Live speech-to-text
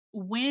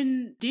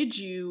when did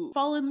you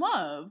fall in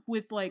love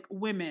with like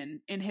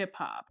women in hip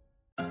hop?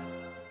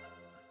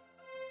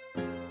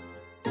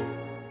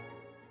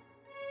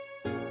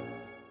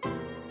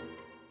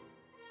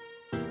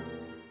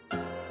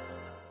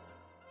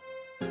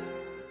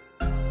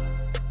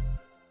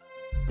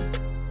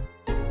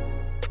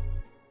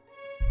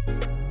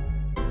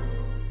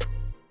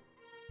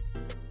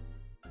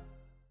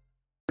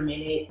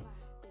 Minute.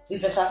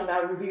 We've been talking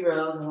about Ruby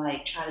Rose and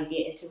like trying to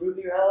get into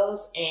Ruby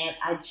Rose, and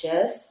I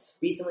just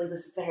recently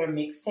listened to her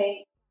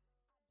mixtape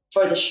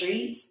for the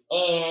streets,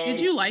 Did and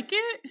you like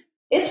it?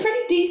 it's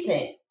pretty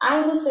decent.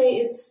 I would say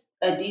it's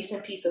a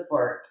decent piece of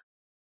work.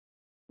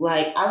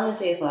 Like I wouldn't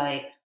say it's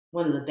like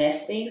one of the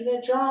best things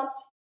that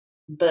dropped,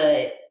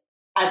 but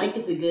I think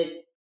it's a good.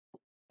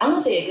 I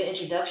wouldn't say a good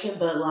introduction,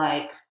 but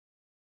like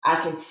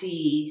I can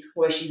see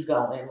where she's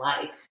going.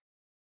 Like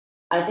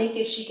I think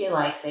if she can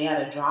like stay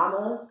out of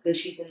drama, because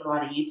she's in a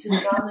lot of YouTube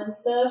drama and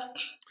stuff.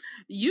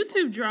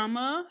 YouTube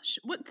drama?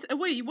 What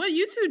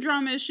YouTube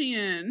drama is she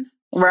in?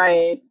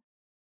 Right.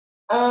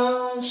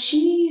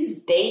 She's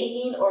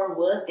dating or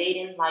was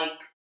dating like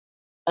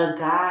a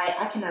guy.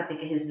 I cannot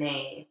think of his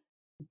name.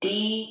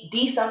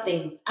 D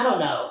something. I don't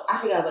know. I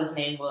forgot what his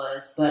name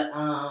was, but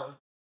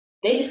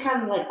they just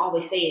kind of like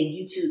always stay in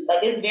YouTube.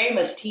 Like it's very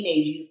much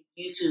teenage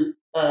YouTube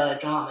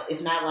drama.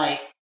 It's not like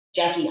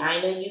Jackie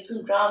Aina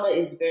YouTube drama.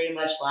 It's very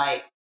much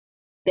like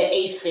the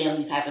Ace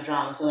Family type of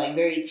drama. So like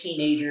very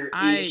teenager-ish.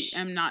 I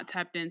am not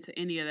tapped into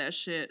any of that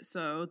shit.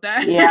 So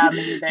that Yeah,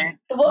 me neither.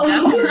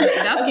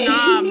 that's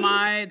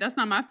Okay. that's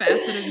not my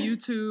facet of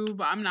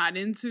YouTube. I'm not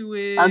into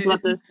it. I was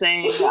about to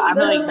say, I'm That's like what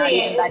I'm not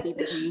saying. even that deep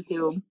into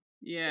YouTube.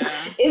 Yeah.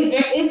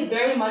 It's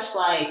very much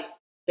like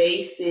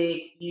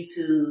basic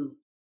YouTube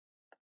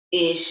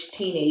ish,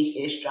 teenage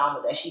ish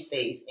drama that she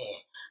stays in.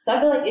 So I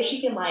feel like if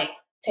she can like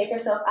take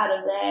herself out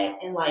of that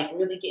and like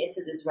really get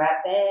into this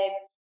rap bag,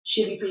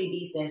 she'll be pretty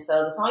decent.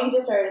 So the song you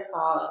just heard is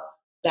called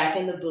Back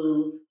in the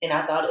Booth, and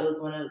I thought it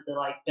was one of the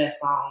like best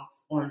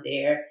songs on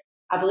there.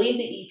 I believe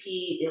the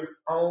EP is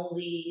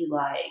only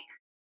like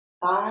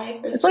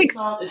 5 or It's 6 like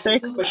songs. It's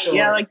 6. super short.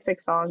 Yeah, like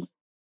 6 songs.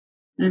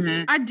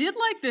 Mm-hmm. I did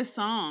like this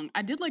song.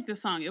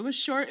 It was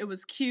short. It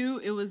was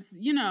cute. It was,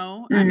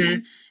 Mm-hmm. I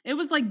mean, it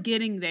was like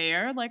getting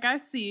there. Like I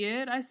see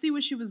it. I see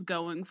what she was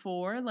going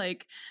for.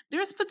 Like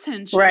there's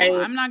potential. Right.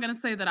 I'm not gonna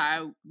say that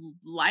I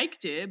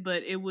liked it,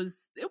 but it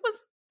was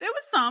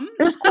some.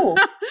 It was cool.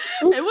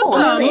 It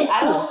was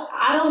cool.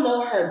 I don't know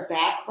what her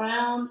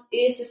background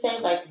is to say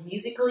like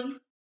musically.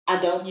 I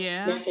don't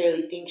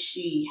necessarily think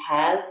she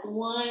has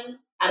one.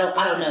 I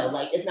don't know.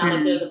 Like it's not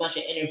like there's a bunch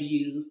of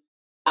interviews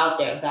out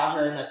there about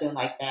her, nothing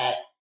like that.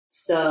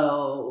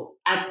 So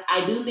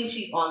I do think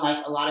she's on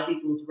like a lot of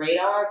people's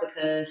radar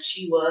because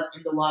she was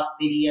in the WAP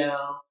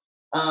video.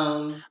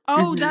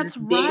 That's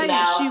right.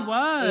 Mouth, she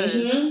was.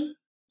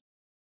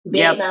 Mm-hmm.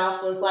 Big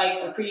Mouth was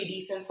like a pretty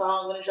decent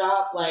song when it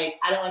dropped. Like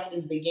I didn't like it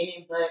in the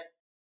beginning, but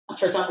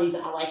for some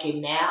reason I like it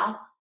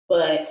now.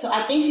 But so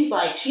I think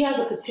she has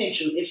the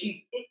potential. Here's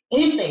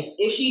the thing,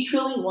 if she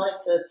truly wanted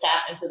to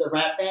tap into the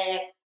rap bag,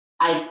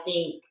 I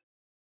think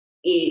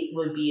it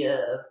would be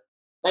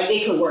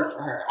it could work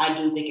for her. I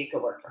do think it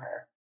could work for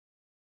her.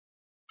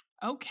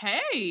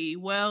 Okay,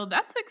 well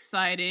that's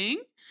exciting.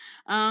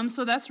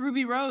 So that's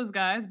Ruby Rose,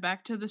 guys.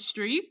 Back to the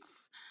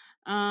streets.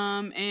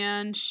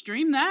 And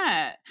stream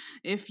that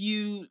if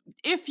you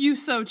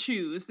so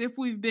choose, if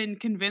we've been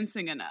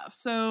convincing enough.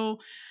 So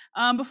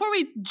before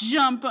we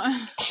jump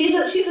she's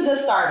a good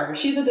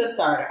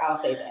starter. I'll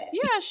say that.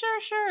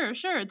 Yeah,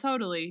 sure,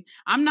 totally.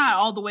 I'm not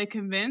all the way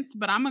convinced,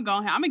 but I'm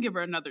gonna give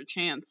her another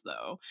chance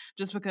though,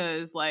 just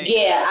because like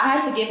I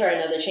had to give her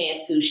another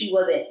chance too. She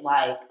wasn't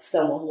like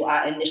someone who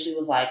I initially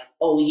was like,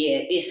 oh yeah,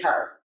 it's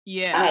her.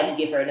 Yeah, I had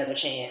to give her another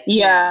chance.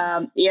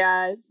 Yeah,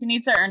 she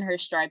needs to earn her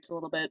stripes a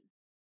little bit.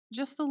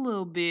 Just a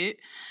little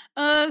bit.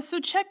 So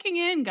checking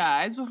in,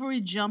 guys, before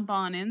we jump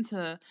on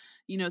into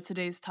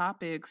today's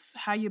topics.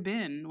 How you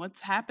been?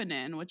 What's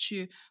happening? What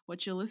you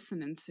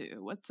listening to?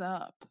 What's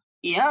up?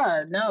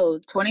 Yeah, no,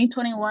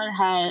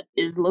 2021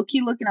 is low-key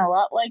looking a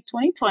lot like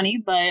 2020,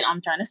 but I'm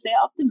trying to stay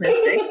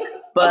optimistic.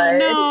 But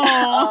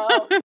no.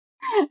 But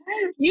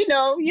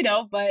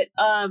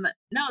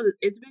no,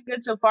 it's been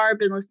good so far. I've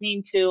been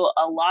listening to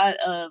a lot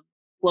of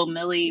Flo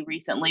Milli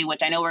recently, which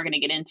I know we're going to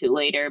get into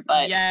later,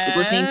 but I was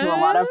listening to a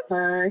lot of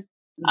her.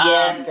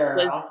 Yes,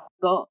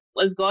 girl.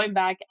 Was going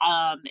back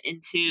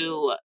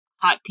into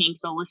Hot Pink,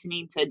 so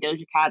listening to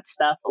Doja Cat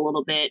stuff a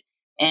little bit,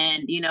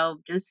 and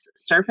just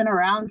surfing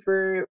around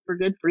for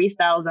good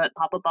freestyles that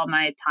pop up on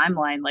my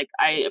timeline. Like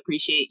I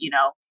appreciate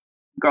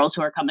girls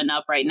who are coming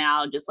up right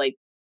now, just like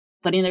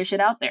putting their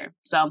shit out there.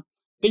 So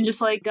been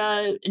just like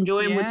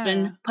enjoying what's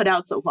been put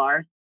out so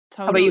far.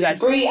 Totally. How about you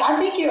guys? Bree, I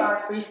think you're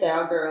our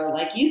freestyle girl.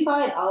 Like you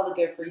find all the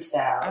good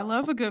freestyles. I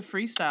love a good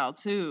freestyle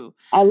too.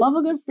 I love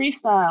a good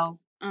freestyle.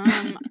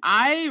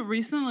 I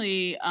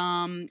recently,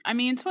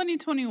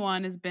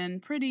 2021 has been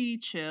pretty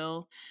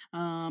chill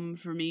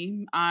for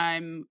me.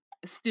 I'm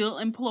still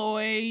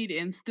employed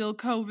and still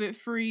COVID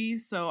free.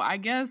 So I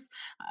guess,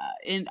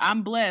 and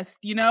I'm blessed.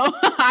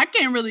 I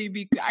can't really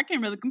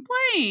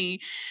complain.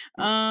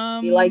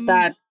 You like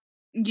that?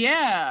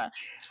 Yeah.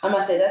 I'm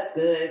gonna say that's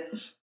good.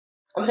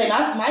 I'm gonna say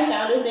my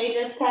Founders Day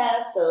just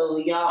passed, so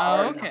y'all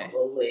already know I'm a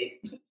little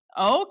late.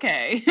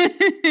 Okay,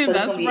 so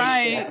that's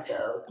right.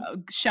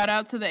 Shout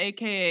out to the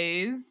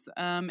AKAs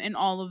and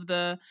all of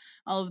the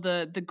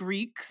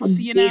Greeks.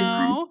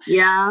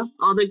 Yeah,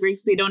 all the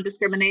Greeks. We don't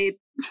discriminate.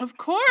 Of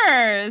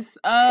course.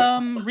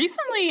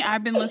 Recently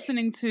I've been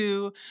listening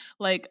to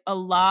like a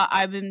lot.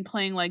 I've been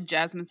playing like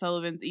Jasmine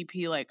Sullivan's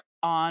EP like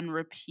on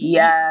repeat.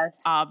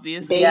 Yes,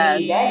 obviously.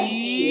 Baby, that EP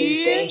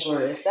is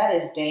dangerous. That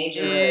is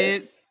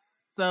dangerous.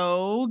 It's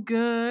so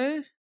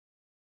good.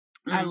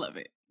 I love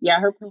it. Yeah,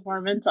 her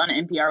performance on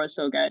NPR was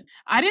so good.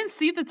 I didn't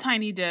see the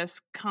Tiny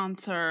Desk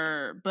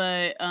concert,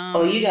 but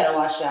you gotta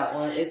watch that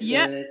one. It's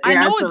good. I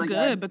know it's really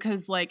good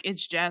because like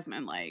it's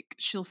Jasmine. Like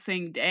she'll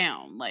sing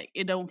down. Like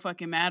it don't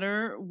fucking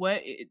matter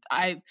what.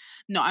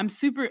 I'm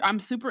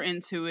super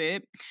into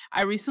it.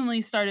 I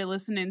recently started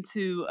listening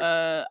to.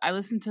 I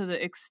listened to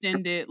the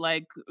extended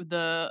like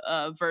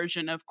the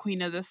version of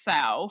Queen of the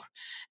South.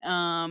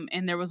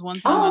 And there was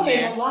one song on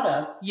there.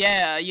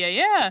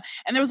 Yeah.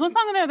 And there was one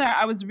song on there that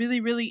I was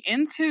really, really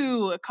into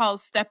called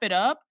Step It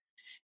Up.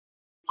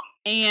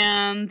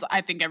 And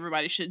I think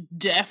everybody should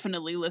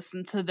definitely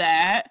listen to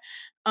that.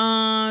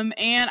 And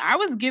I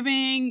was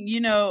giving,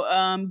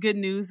 Good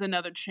News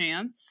another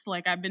chance.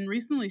 Like I've been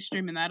recently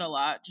streaming that a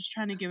lot, just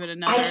trying to give it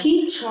another. I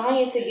keep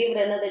trying to give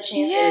it another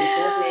chance,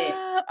 but it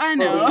doesn't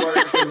really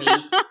work for me.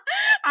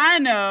 I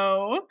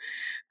know.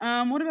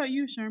 What about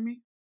you, Shermy?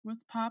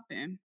 What's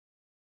poppin'?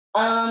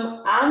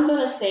 I'm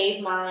gonna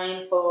save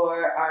mine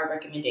for our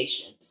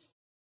recommendations.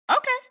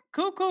 Okay.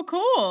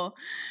 Cool.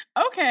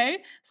 Okay,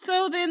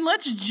 so then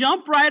let's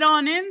jump right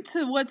on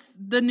into what's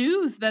the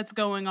news that's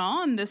going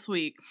on this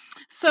week.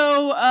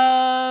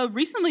 So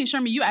recently,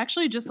 Shermy, you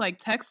actually just like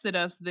texted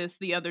us this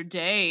the other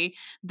day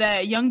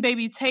that Young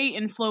Baby Tate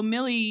and Flo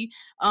Milli,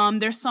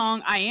 their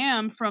song "I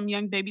Am" from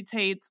Young Baby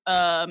Tate's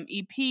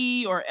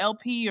EP or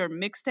LP or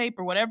mixtape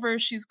or whatever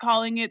she's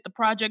calling it, the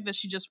project that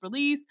she just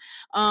released,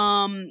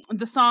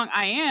 the song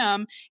 "I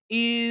Am"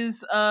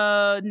 is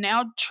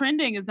now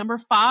trending as number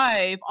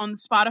 5 on the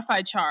Spotify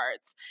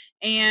charts,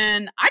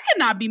 and I could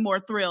not be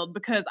more thrilled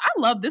because I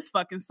love this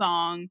fucking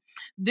song.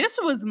 This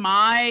was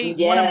my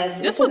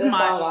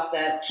song off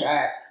that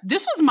track.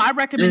 This was my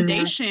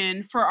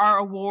recommendation for our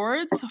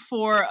awards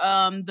for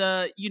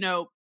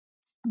the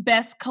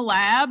best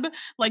collab.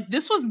 Like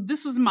this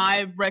was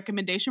my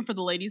recommendation for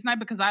the ladies' night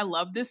because I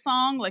love this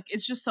song. Like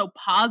it's just so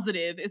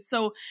positive, it's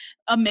so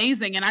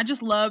amazing, and I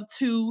just love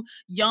 2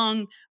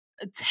 young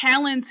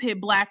talented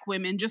Black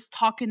women just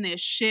talking their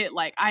shit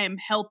like I am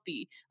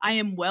healthy, I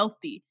am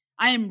wealthy,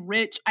 I am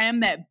rich, I am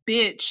that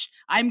bitch,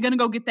 I'm gonna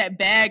go get that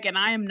bag and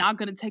I am not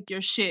gonna take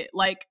your shit.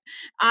 Like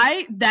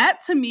that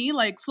to me,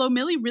 like Flo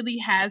Milli really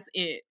has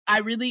it.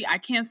 I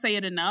can't say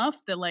it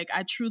enough that like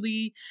I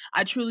truly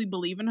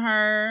believe in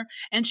her,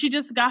 and she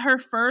just got her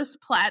first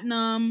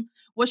platinum.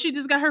 She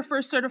just got her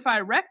first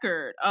certified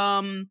record.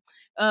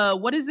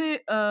 What is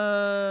it?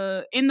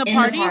 In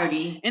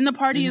the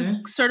party is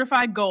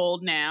certified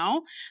gold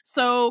now.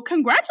 So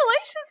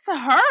congratulations to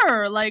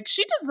her. Like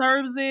she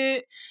deserves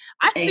it.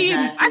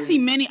 I see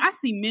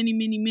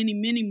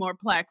many more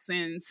plaques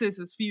in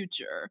Sis's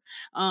future.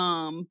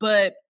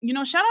 But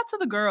shout out to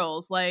the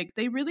girls. Like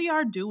they really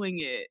are doing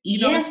it.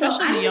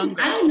 Especially the young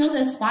girls. I didn't know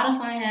that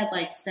Spotify had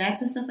like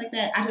stats and stuff like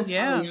that. I just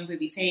follow Young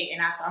Baby Tate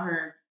and I saw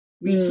her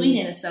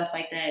retweeting and stuff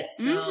like that.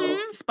 So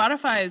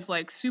Spotify is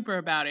like super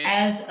about it.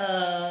 As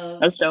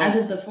of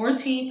the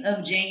 14th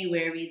of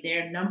January,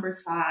 they're number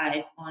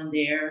 5 on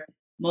their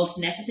most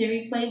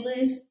necessary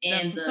playlist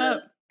and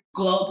the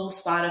global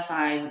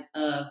Spotify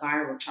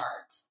viral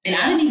charts. And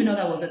I didn't even know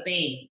that was a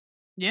thing.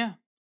 Yeah.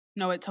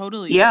 No, it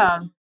totally is.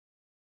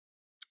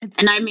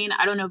 And I mean,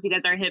 I don't know if you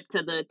guys are hip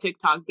to the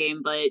TikTok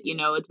game, but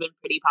it's been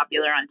pretty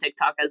popular on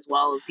TikTok as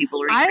well.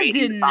 People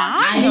recreating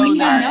songs. I didn't even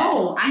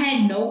know. I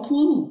had no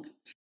clue.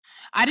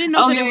 I didn't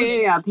know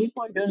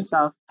people are doing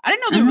stuff. I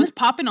didn't know that it was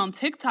popping on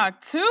TikTok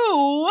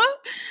too.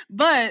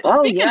 But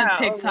speaking of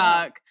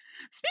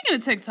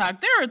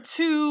TikTok, there are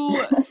 2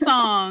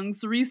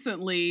 songs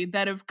recently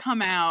that have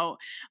come out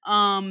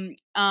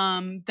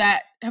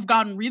that have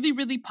gotten really,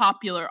 really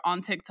popular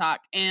on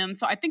TikTok. And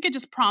so I think it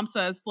just prompts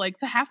us like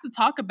to have to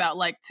talk about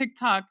like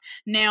TikTok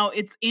now,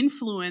 its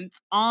influence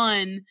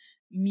on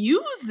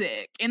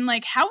music and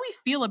like how we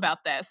feel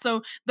about that.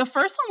 So the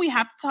first one we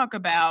have to talk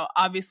about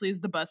obviously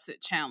is the Bust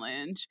It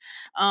challenge.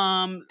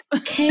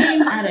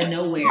 Came out of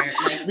nowhere,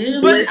 like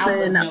literally out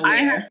of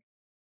nowhere.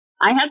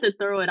 I had to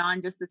throw it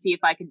on just to see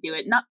if I could do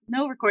it.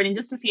 No recording,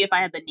 just to see if I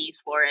had the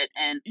knees for it,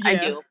 and I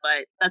do.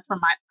 But that's for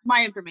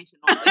my information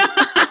only.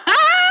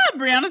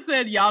 Brianna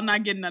said, "Y'all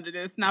not getting none of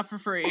this, not for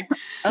free."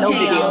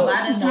 Okay, y'all.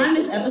 By the time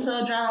this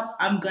episode drop,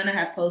 I'm gonna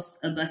have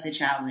posted a Busted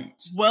challenge.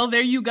 Well,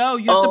 there you go.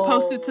 You have to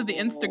post it to the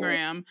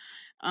Instagram.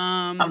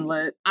 I'm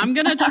lit. I'm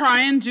gonna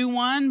try and do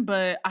one,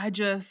 but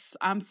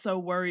I'm so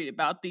worried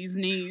about these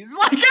knees.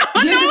 Like,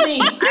 here's the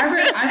thing,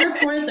 I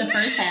recorded the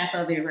first half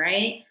of it,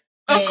 right?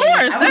 Of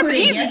course, that's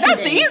easy.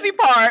 That's the easy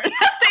part.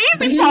 That's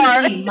the easy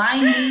part.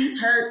 My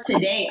knees hurt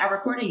today. I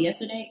recorded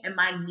yesterday, and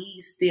my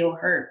knees still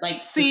hurt.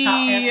 Like, see,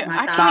 the top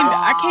half of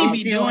my I can't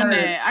be doing hurts.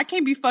 That. I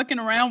can't be fucking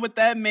around with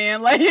that,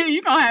 man. Like,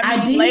 you gonna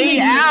have me laid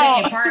out.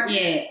 I didn't do the second part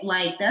yet.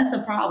 Like, that's the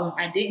problem.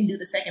 I didn't do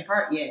the second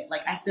part yet.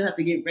 Like, I still have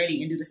to get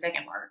ready and do the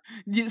second part.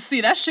 You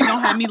see, that shit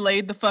gonna have me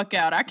laid the fuck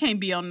out. I can't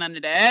be on none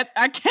of that.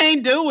 I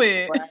can't do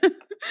it. Right.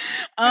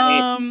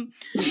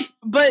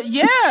 But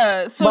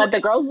yeah, so but the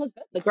girls look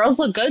good. The girls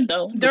look good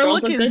though. They're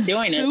looking good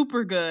doing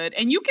super good,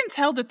 and you can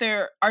tell that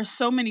there are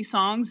so many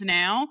songs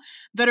now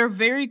that are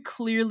very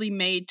clearly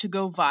made to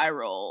go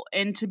viral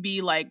and to be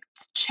like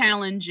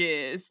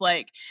challenges,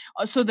 like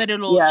so that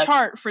it'll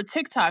chart for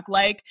TikTok.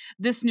 Like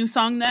this new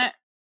song that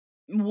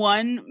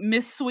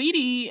Miss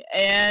Sweetie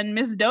and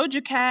Miss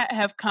Doja Cat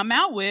have come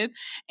out with,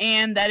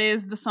 and that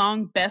is the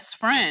song Best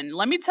Friend.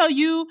 Let me tell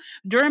you,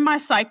 during my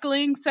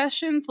cycling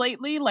sessions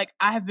lately, like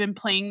I have been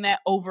playing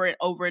that over and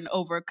over and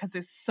over because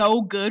it's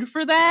so good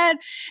for that.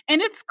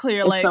 And it's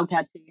clear, like so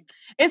catchy.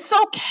 It's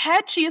so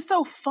catchy, it's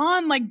so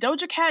fun. Like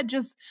Doja Cat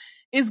just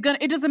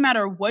it doesn't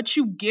matter what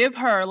you give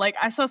her. Like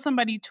I saw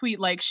somebody tweet,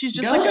 like she's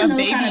just Doja like a knows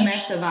baby. How to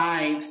match the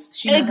vibes.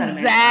 She knows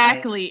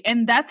exactly,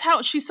 and that's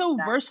how she's so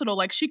versatile.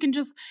 Like she can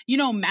just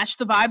match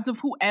the vibes of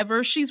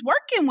whoever she's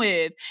working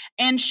with,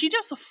 and she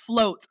just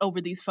floats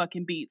over these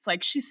fucking beats.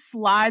 Like she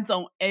slides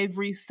on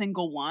every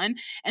single one,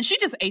 and she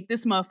just ate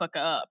this motherfucker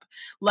up.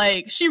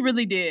 Like she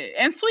really did.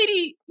 And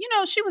Sweetie,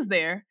 she was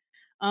there.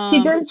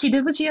 She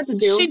did what she had to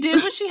do. She did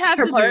what she had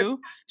to do.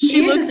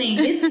 Here's the thing.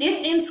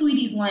 It's in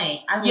Sweetie's lane.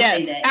 I will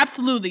say that.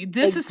 Absolutely.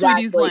 This is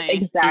Sweetie's lane.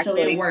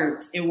 Exactly. So it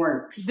works. It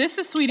works. This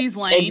is Sweetie's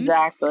lane.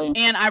 Exactly.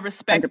 And I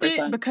respect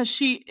 100%. It because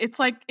it's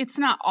like it's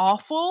not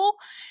awful.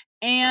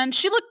 And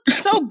she looked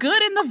so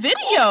good in the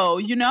video,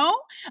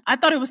 I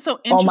thought it was so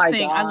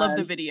interesting. I love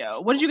the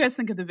video. What did you guys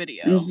think of the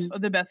video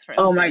of the Best Friends?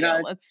 Oh my video?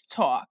 God. Let's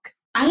talk.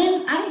 I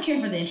didn't care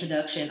for the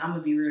introduction. I'm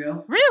gonna be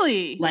real.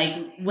 Really? Like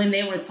when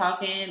they were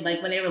talking,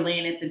 like when they were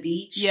laying at the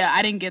beach. Yeah,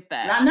 I didn't get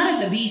that. Not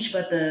at the beach,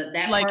 but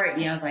that like, part.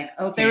 Yeah, I was like,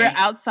 okay. They were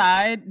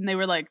outside and they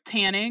were like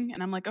tanning,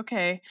 and I'm like,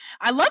 okay.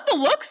 I love the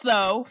looks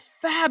though.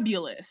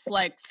 Fabulous,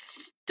 like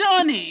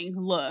stunning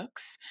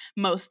looks,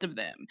 most of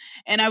them.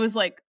 And I was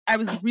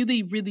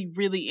really, really,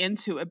 really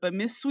into it. But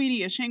Miss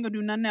Sweetie, if she ain't gonna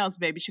do nothing else,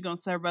 baby, she gonna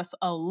serve us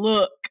a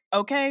look,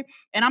 okay?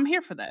 And I'm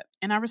here for that,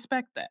 and I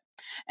respect that.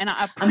 And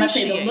I appreciate I'm gonna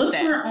say the looks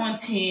that. were on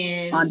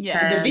 10. On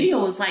 10. The video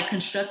was like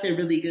constructed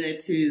really good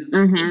too.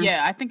 Mm-hmm.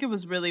 Yeah, I think it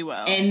was really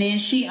well. And then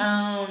she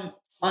on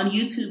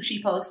YouTube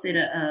she posted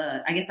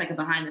I guess like a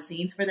behind the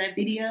scenes for that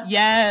video.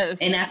 Yes,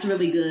 and that's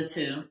really good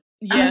too.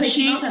 Yeah,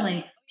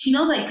 she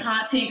knows like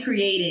content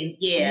creating.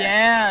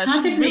 Yeah,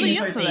 content really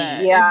into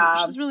that. Yeah,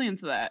 she's really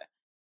into that.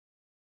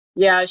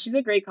 Yeah, she's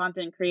a great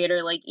content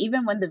creator. Like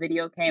even when the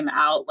video came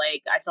out,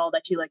 like I saw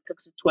that she like took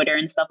to Twitter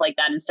and stuff like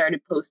that and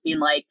started posting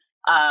like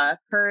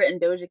her and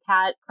Doja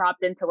Cat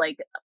cropped into like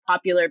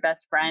popular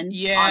best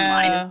friends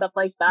online and stuff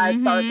like that.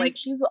 So I was like,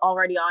 she's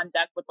already on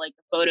deck with like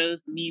the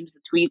photos, the memes,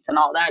 the tweets, and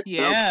all that.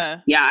 So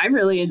yeah, I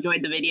really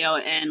enjoyed the video.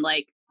 And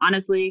like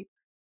honestly,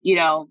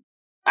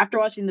 after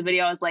watching the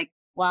video, I was like,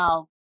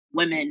 wow,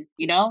 women,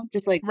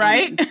 just like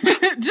right,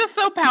 just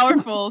so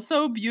powerful,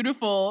 so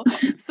beautiful.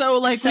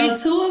 So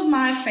two of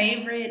my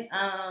favorite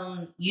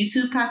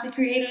YouTube content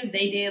creators,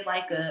 they did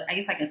like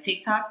a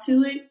TikTok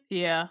to it.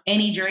 Yeah,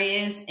 Annie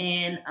Drez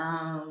and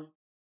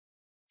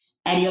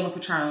Adiola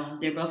Patron.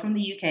 They're both from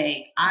the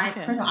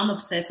UK. First of all, I'm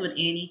obsessed with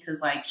Annie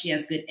because like she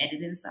has good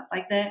editing and stuff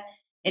like that.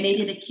 And they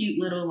did a cute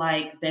little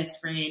like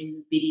best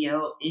friend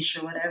video ish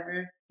or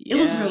whatever. Yeah. It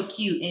was real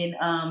cute,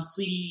 and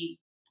Sweetie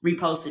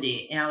reposted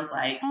it, and I was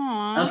like,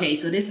 aww. Okay,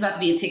 so this is about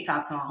to be a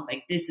TikTok song.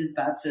 Like this is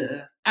about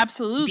to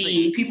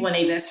be people and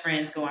their best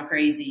friends going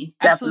crazy.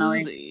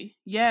 Absolutely.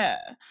 Yeah.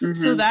 Mm-hmm.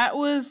 So that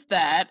was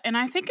that, and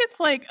I think it's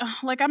like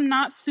I'm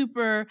not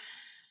super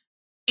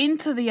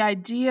into the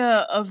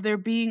idea of there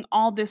being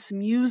all this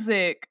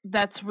music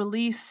that's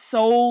released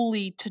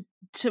solely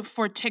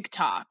for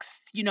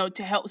TikToks,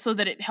 to help so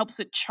that it helps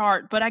it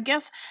chart. But I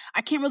guess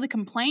I can't really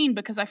complain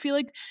because I feel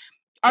like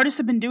artists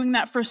have been doing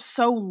that for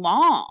so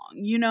long,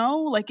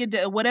 like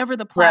whatever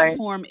the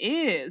platform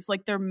is,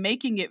 like they're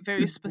making it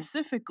very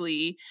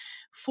specifically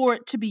for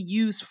it to be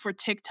used for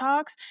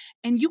TikToks.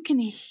 And you can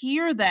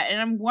hear that. And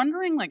I'm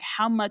wondering like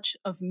how much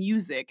of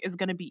music is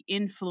going to be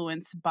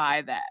influenced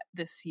by that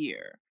this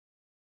year.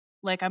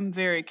 Like, I'm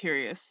very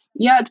curious.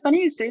 Yeah, it's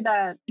funny you say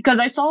that because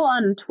I saw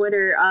on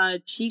Twitter,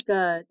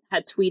 Chica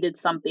had tweeted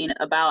something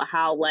about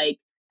how like,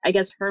 I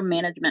guess her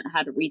management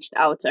had reached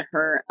out to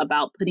her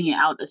about putting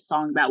out a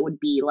song that would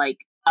be like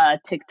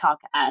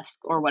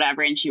TikTok-esque or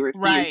whatever, and she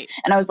refused. Right.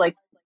 And I was like,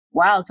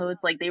 wow, so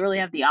it's like they really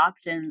have the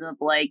option of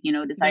like,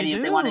 deciding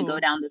if they want to go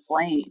down this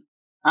lane.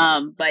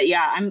 But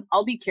yeah,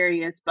 I'll be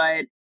curious,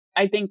 but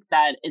I think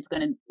that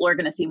we're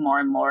gonna see more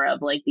and more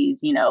of like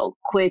these,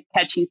 quick,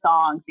 catchy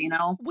songs,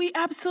 We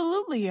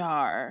absolutely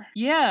are.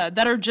 Yeah,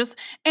 that are just,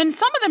 and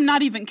some of them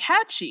not even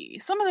catchy.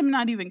 Some of them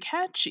not even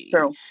catchy.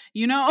 True.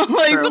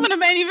 Like True. some of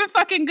them ain't even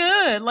fucking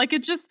good. Like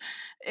it just,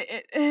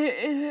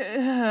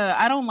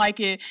 I don't like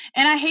it.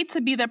 And I hate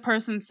to be that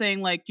person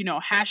saying like,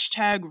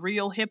 hashtag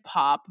real hip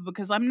hop,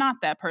 because I'm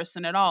not that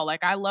person at all.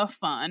 Like I love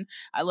fun.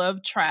 I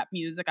love trap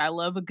music. I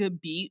love a good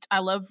beat. I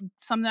love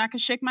something I can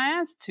shake my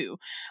ass to.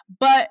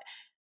 But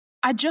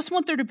I just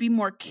want there to be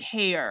more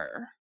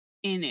care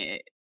in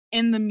it,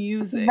 in the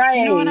music. Right.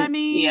 You know what I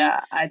mean?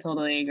 Yeah, I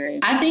totally agree.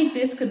 I think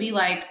this could be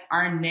like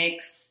our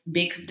next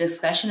big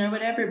discussion or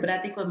whatever, but I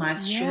think what my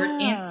short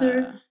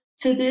answer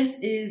to this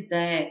is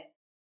that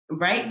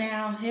right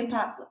now hip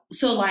hop,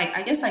 so like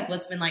I guess like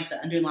what's been like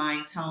the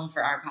underlying tone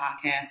for our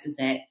podcast is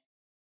that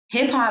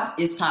hip hop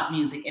is pop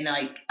music, and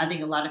like I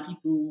think a lot of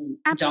people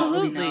don't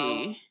really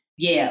know,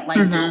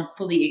 don't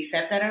fully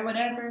accept that or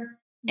whatever.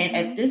 And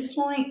at this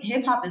point,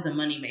 hip hop is a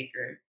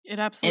moneymaker. It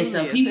absolutely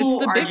so is.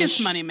 People it's the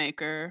biggest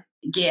moneymaker.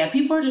 Yeah,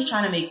 people are just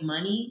trying to make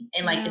money,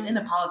 and like it's in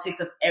the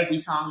politics of every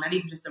song, not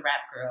even just the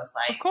rap girls.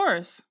 Like, of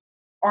course,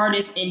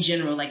 artists in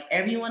general, like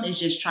everyone is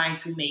just trying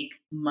to make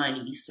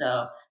money.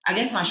 So I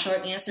guess my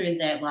short answer is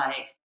that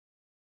like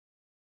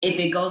if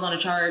it goes on the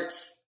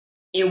charts,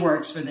 it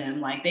works for them.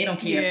 Like they don't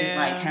care if it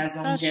like has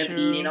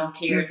longevity. They don't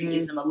care if it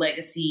gives them a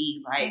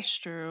legacy. Like that's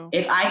true.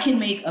 If I can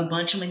make a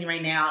bunch of money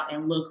right now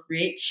and look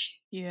rich,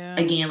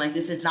 again, like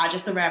this is not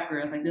just the rap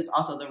girls, like this is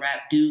also the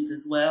rap dudes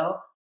as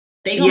well.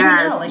 They gonna put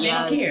it out, like they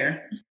don't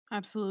care.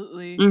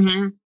 Absolutely.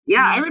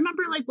 Yeah, I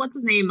remember like what's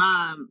his name,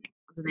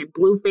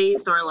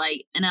 Blueface or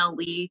like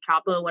NLE,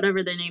 Choppa,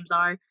 whatever their names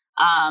are.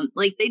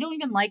 Like they don't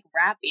even like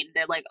rapping.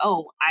 They're like,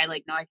 oh, I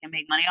like know I can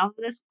make money off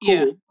of this. Cool.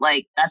 Yeah.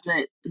 Like that's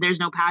it.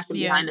 There's no passion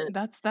behind it.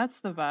 That's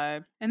the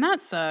vibe. And that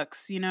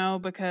sucks,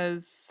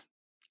 because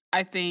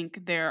I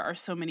think there are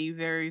so many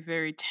very,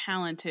 very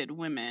talented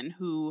women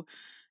who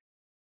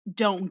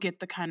don't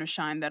get the kind of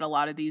shine that a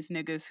lot of these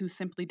niggas who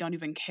simply don't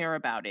even care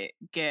about it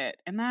get.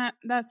 And that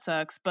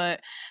sucks.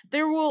 But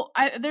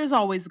there's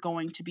always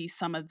going to be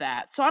some of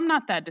that. So I'm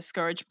not that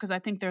discouraged because I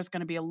think there's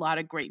going to be a lot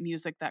of great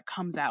music that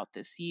comes out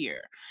this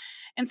year.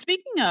 And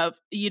speaking of,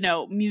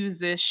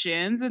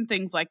 musicians and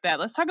things like that,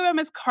 let's talk about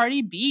Miss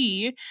Cardi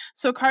B.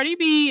 So Cardi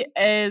B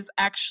is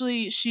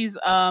actually, she's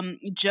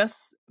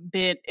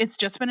it's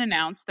just been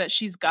announced that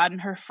she's gotten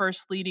her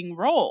first leading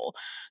role.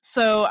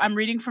 So I'm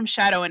reading from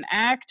Shadow and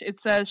Act. It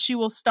says she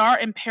will star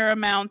in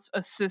Paramount's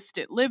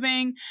Assisted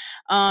Living.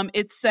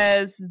 It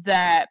says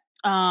that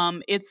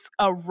it's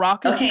a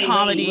raucous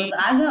comedy. Wait, was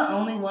I the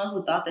only one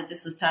who thought that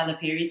this was Tyler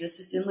Perry's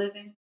Assisted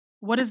Living?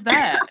 What is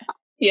that?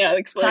 Yeah,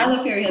 explain.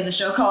 Tyler Perry has a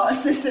show called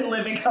Assisted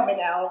Living coming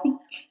out.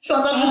 So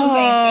I thought it was the same thing.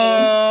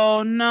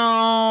 Oh,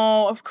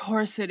 no. Of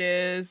course it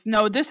is.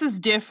 No, this is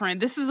different.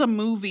 This is a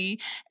movie,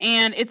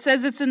 and it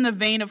says it's in the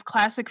vein of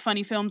classic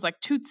funny films like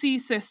Tootsie,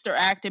 Sister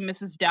Act, and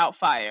Mrs.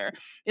 Doubtfire.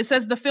 It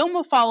says the film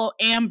will follow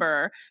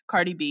Amber,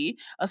 Cardi B,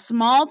 a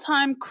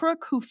small-time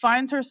crook who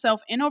finds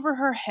herself in over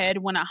her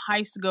head when a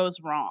heist goes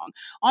wrong.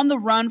 On the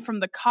run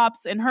from the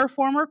cops and her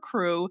former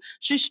crew,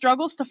 she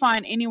struggles to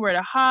find anywhere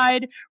to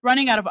hide.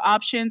 Running out of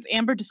options,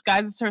 Amber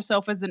disguises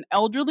herself as an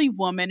elderly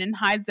woman and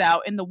hides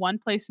out in the one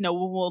place no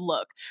one will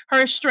look,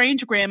 her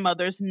estranged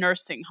grandmother's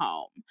nursing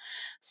home.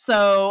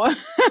 So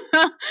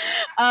come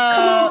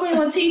on, Queen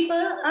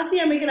Latifah. I see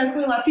her making her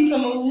Queen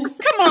Latifah moves.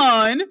 Come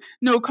on.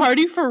 No,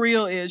 Cardi for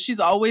real is. She's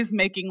always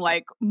making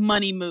like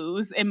money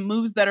moves and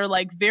moves that are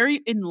like very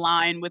in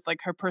line with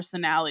like her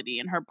personality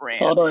and her brand.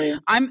 Totally.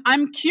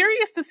 I'm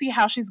curious to see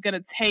how she's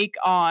gonna take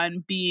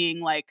on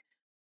being like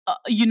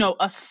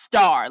a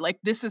star. Like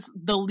this is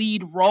the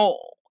lead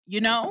role.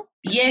 Yeah,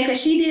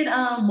 because she did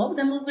what was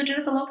that movie with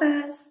Jennifer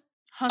Lopez?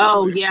 Hustlers.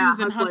 Oh yeah, she was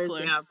in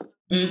Hustlers.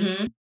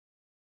 Yeah.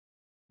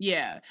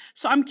 Yeah.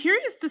 So I'm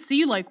curious to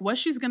see like what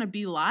she's gonna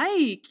be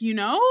like,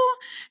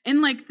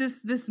 in like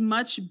this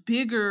much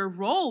bigger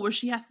role where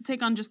she has to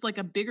take on just like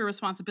a bigger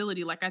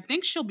responsibility. Like I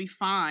think she'll be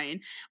fine,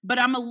 but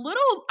I'm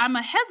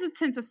a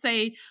hesitant to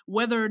say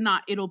whether or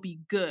not it'll be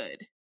good.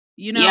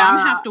 I'm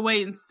gonna have to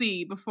wait and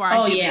see before I.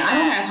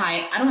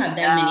 I don't have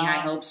that many high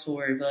hopes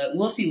for it, but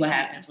we'll see what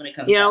happens when it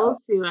comes. Yeah, we'll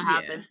see what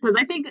happens because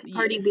I think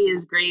Cardi B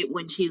is great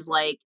when she's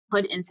like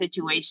put in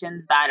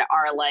situations that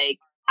are like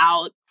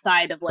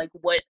outside of like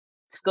what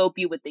scope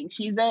you would think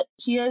she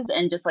is,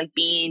 and just like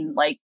being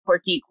like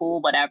quirky,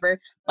 cool, whatever.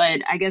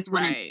 But I guess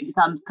when it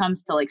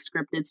comes to like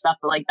scripted stuff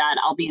like that,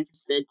 I'll be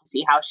interested to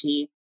see how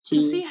she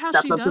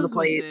steps up to the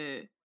plate. With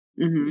it.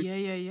 Mm-hmm.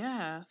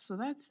 Yeah. So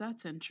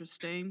that's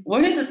interesting.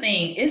 Well, here's the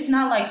thing. It's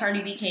not like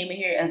Cardi B came in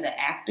here as an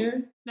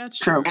actor. That's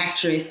true.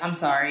 Actress. I'm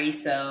sorry.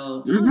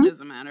 So it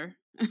doesn't matter.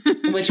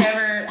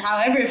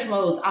 However it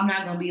floats, I'm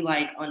not gonna be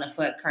like on a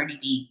fuck Cardi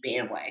B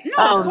bandwagon.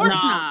 No, of course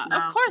not.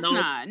 Of course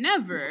not.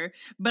 Never.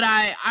 But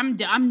I'm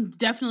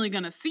definitely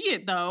gonna see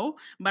it though.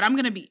 But I'm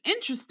gonna be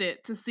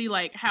interested to see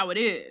like how it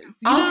is.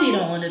 I'll see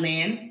it on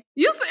demand.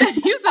 You said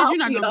you're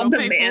not gonna go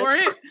pay for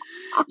it.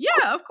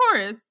 Yeah, of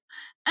course.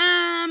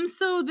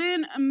 So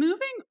then moving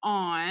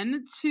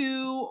on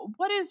to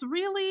what is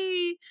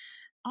really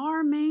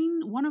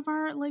one of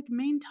our like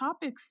main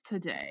topics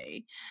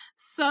today.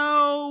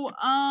 So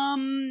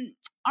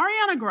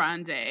Ariana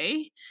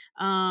Grande,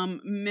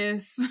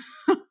 Miss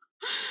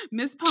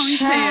Miss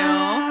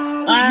Ponytail,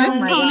 Oh my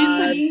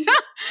God.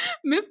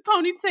 Miss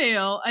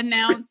Ponytail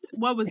announced,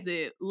 what was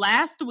it,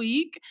 last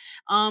week,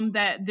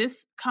 that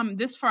this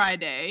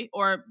Friday,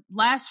 or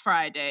last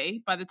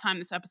Friday by the time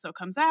this episode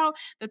comes out,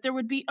 that there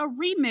would be a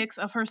remix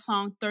of her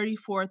song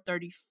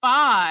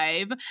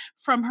 3435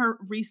 from her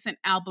recent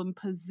album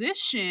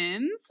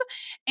Positions.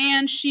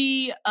 And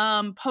she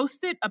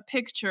posted a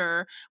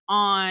picture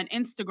on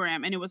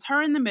Instagram, and it was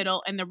her in the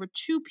middle, and there were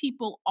two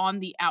people on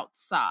the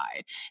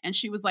outside. And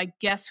she was like,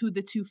 guess who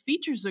the two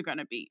features are going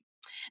to be?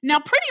 Now,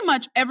 pretty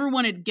much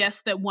everyone had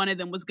guessed that one of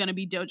them was going to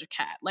be Doja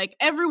Cat. Like,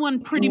 everyone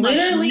pretty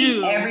Literally much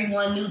knew.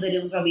 everyone knew that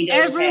it was going to be Doja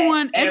Cat.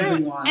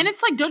 Everyone. And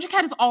it's like Doja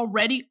Cat is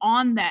already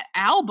on that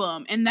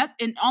album, and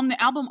on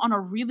the album on a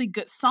really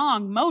good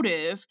song,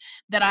 Motive,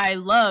 that I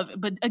love.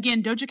 But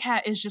again, Doja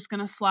Cat is just going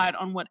to slide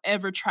on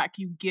whatever track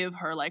you give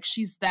her. Like,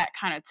 she's that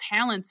kind of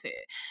talented.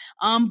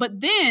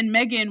 But then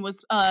Megan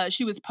was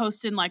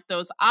posting like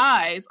those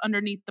eyes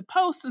underneath the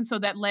post, and so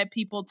that led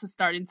people to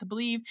starting to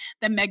believe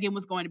that Megan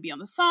was going to be on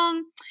the song.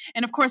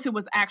 And of course, it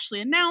was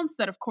actually announced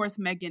that, of course,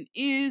 Megan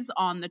is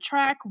on the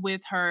track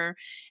with her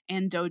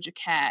and Doja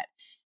Cat.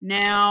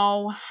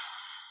 Now,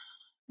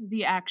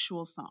 the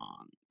actual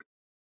song.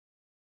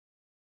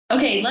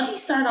 Okay, let me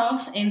start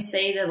off and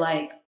say that,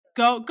 like,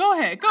 go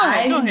ahead.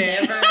 I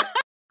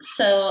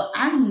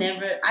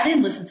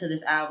didn't listen to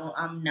this album.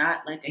 I'm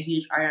not like a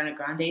huge Ariana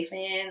Grande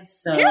fan.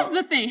 So here's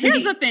the thing.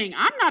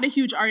 I'm not a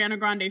huge Ariana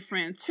Grande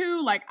fan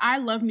too. Like, I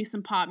love me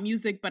some pop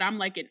music, but I'm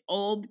like an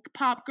old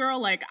pop girl.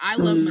 Like, I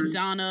love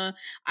Madonna.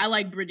 I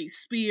like Britney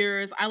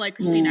Spears. I like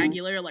Christina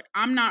Aguilera. Like,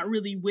 I'm not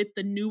really with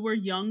the newer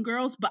young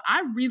girls, but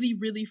I really,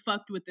 really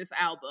fucked with this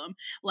album.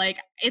 Like,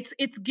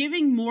 it's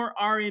giving more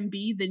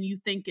R&B than you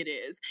think it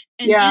is,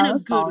 and in a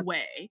good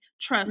way.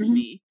 Trust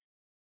me.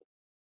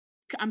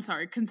 I'm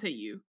sorry,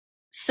 continue.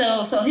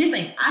 So here's the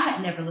thing. I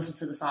had never listened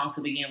to the song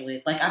to begin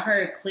with. Like, I've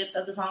heard clips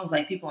of the song,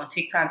 like people on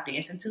TikTok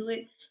dancing to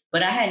it,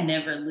 but I had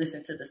never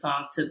listened to the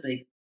song to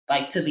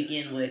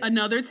begin with.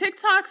 Another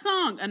TikTok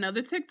song.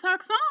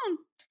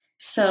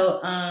 So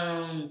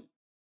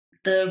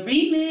the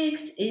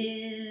remix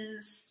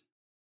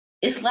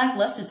it's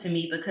lackluster to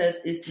me because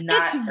it's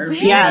not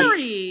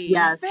very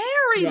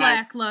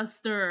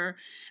lackluster.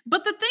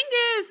 But the thing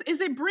is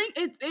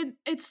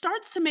it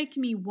starts to make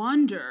me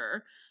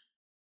wonder,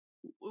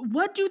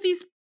 what do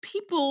these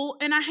people,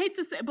 and I hate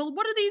to say it, but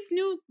what do these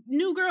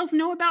new girls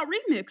know about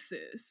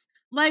remixes?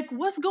 Like,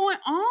 what's going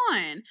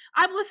on?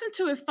 I've listened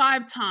to it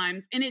 5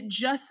 times and it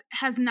just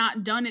has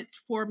not done it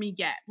for me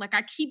yet. Like,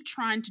 I keep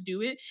trying to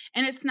do it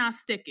and it's not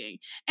sticking.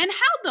 And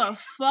how the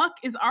fuck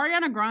is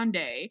Ariana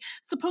Grande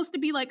supposed to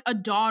be like a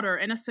daughter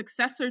and a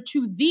successor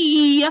to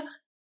the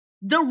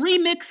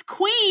remix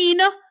queen,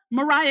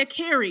 Mariah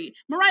Carey?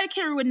 Mariah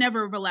Carey would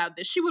never have allowed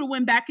this. She would have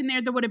went back in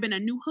there. There would have been a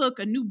new hook,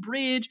 a new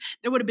bridge.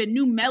 There would have been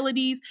new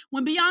melodies.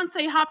 When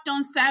Beyonce hopped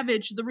on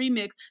Savage, the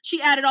remix,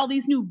 she added all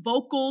these new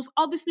vocals,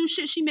 all this new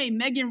shit. She made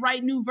Megan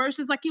write new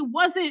verses. Like, it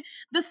wasn't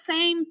the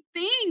same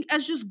thing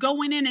as just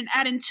going in and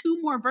adding 2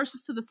 more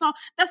verses to the song.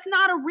 That's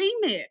not a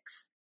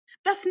remix.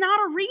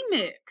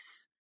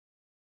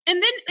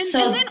 And then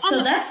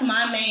that's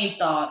my main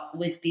thought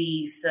with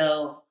these.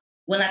 So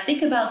when I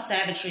think about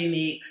Savage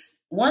remix,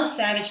 once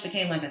Savage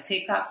became like a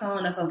TikTok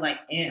song, that's what I was like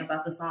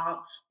about the song.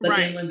 But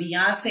then when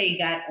Beyonce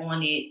got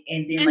on it,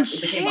 and then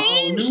it became a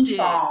whole new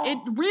song. It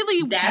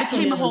really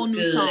became a whole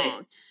new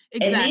song.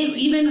 Exactly. And then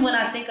even when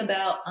I think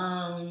about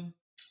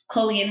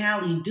Chloe and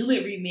Halle Do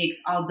It remix,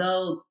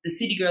 although the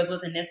City Girls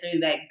wasn't necessarily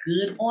that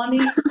good on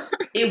it,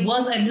 it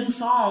was a new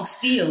song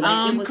still.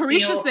 Like, it was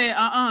Carisha said,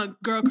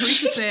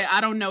 Carisha said, I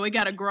don't know, it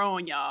gotta grow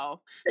on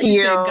y'all. She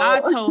said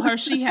God told her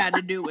she had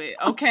to do it,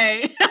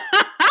 okay?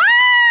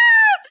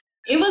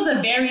 It was a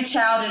very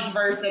childish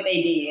verse that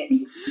they did.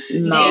 They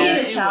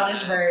did a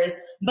childish verse.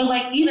 But,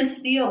 like, even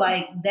still,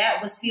 like,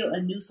 that was still a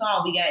new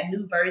song. We got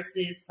new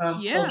verses from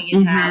Chloe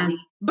and Halle.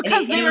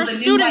 Because they are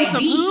students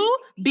of who?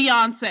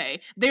 Beyonce.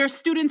 They're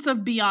students of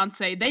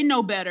Beyonce. They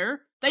know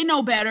better.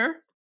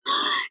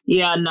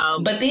 Yeah, no.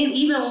 But then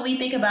even when we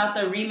think about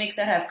the remix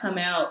that have come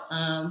out,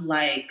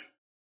 like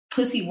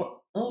Pussy Talk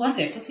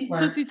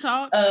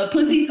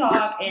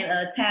and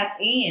Tap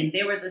In,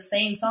 they were the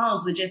same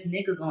songs with just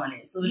niggas on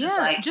it. So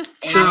it's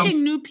just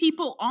tapping new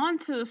people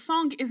onto the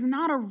song is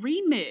not a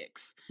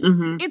remix.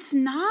 It's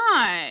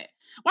not.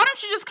 Why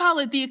don't you just call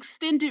it the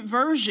extended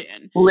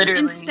version? Literally.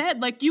 Instead,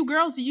 like,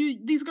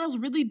 these girls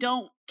really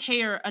don't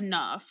care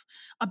enough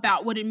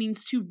about what it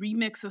means to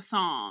remix a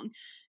song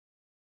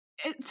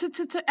to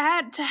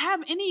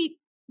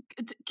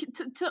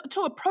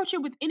approach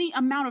it with any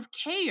amount of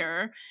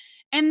care.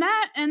 And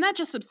that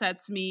just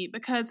upsets me,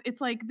 because it's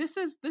like, this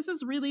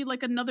is really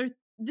like another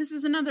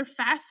another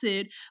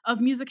facet of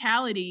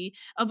musicality,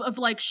 of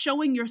like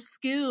showing your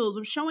skills,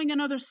 of showing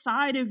another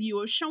side of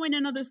you, of showing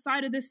another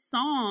side of this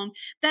song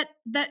that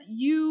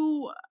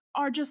you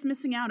are just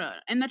missing out on,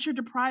 and that you're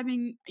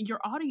depriving your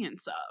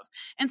audience of.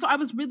 And so I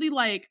was really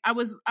like, I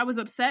was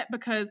upset,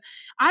 because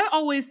I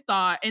always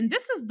thought, and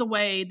this is the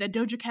way that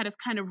Doja Cat has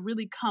kind of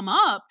really come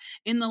up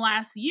in the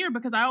last year,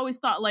 because I always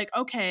thought, like,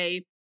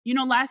 okay, you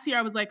know, last year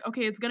I was like,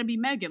 okay, it's going to be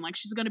Megan. Like,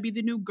 she's going to be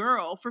the new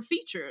girl for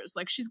features.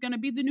 Like, she's going to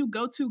be the new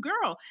go-to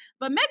girl.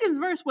 But Megan's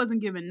verse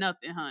wasn't giving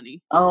nothing,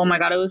 honey. Oh my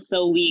God, it was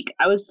so weak.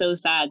 I was so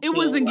sad. It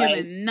wasn't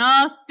giving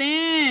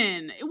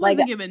nothing. It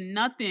wasn't giving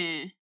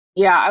nothing.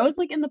 Yeah, I was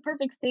like in the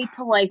perfect state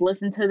to like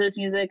listen to this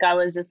music. I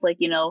was just like,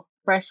 you know,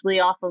 freshly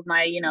off of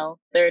my, you know,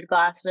 third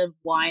glass of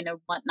wine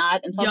or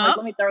whatnot. And so I was like,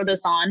 let me throw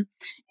this on.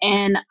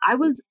 And I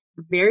was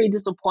very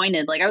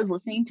disappointed. Like, I was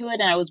listening to it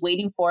and I was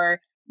waiting for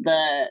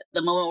the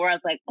moment where I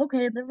was like,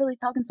 okay, they're really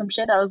talking some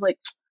shit. I was like,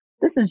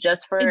 this is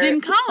just for, it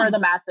didn't come for the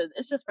masses.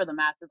 It's just for the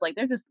masses. Like,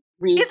 they're just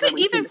Is it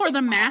even for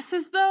the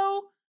masses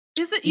though?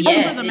 Is it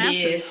even for the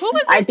masses? Who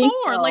is it I think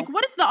for? so. Like,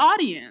 what is the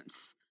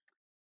audience?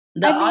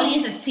 The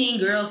audience is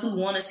teen girls who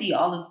want to see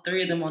all the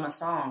three of them on a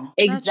song.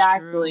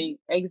 Exactly.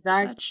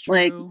 That's true.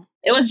 Like,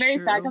 it was very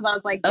sad because I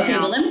was like, okay,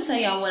 well, let me tell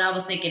y'all what I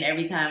was thinking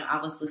every time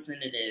I was listening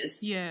to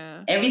this.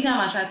 Yeah. Every time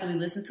I tried to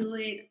listen to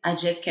it, I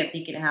just kept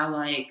thinking how,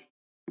 like,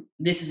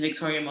 this is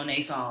Victoria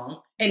Monet's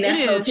song. And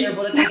that's so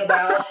terrible to think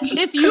about.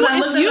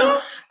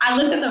 I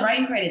looked at the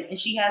writing credits, and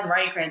she has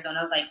writing credits on.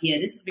 I was like, yeah,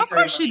 this is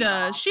Victoria Monet's song. Of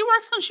course she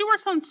does. She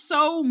works on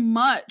so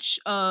much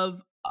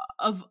of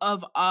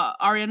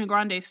Ariana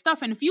Grande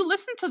stuff. And if you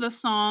listen to the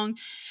song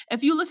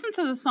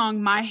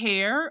My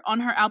Hair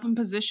on her album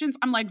Positions,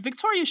 I'm like,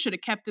 Victoria should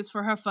have kept this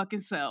for her fucking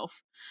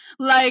self.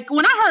 Like,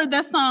 when I heard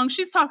that song,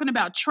 she's talking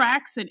about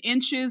tracks and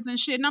inches and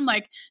shit, and I'm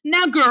like,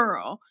 now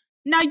girl,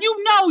 now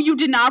you know you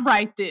did not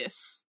write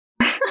this.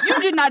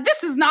 You did not.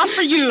 This is not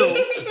for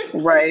you.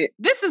 Right.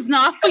 This is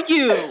not for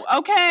you.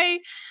 Okay.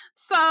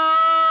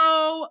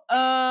 So,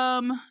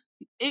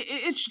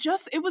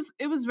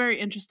 it was very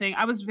interesting.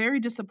 I was very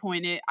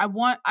disappointed. I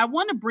want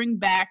to bring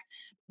back,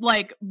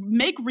 like,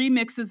 make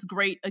remixes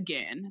great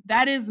again.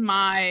 That is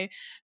my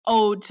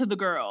ode to the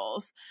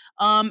girls.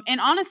 And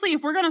honestly,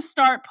 if we're gonna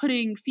start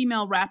putting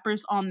female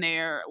rappers on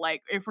there,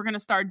 like, if we're gonna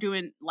start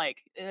doing, like,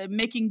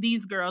 making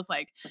these girls,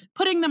 like,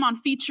 putting them on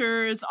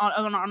features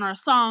on our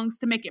songs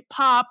to make it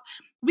pop,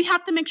 we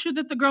have to make sure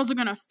that the girls are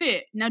gonna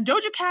fit. Now,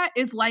 Doja Cat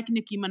is like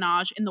Nicki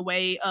Minaj in the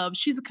way of,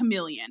 she's a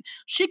chameleon.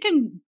 She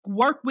can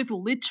work with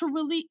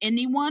literally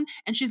anyone,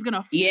 and she's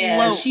gonna float.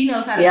 Yeah, she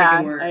knows how to make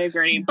it work. I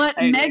agree. But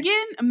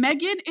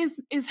Megan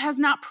has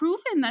not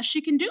proven that she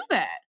can do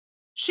that.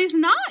 She's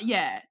not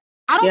yet.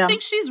 I don't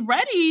think she's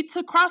ready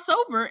to cross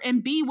over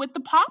and be with the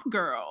pop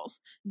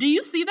girls. Do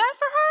you see that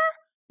for her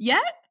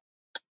yet?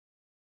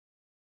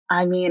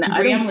 I mean,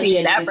 I don't see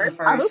it ever.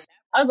 I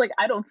was like,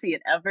 I don't see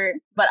it ever,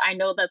 but I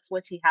know that's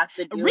what she has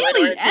to do.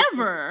 Really,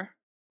 ever?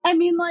 I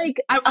mean, like...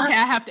 I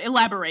have to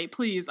elaborate,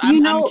 please.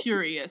 I'm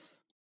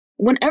curious.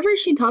 Whenever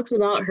she talks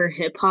about her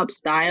hip-hop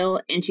style,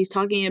 and she's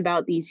talking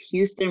about these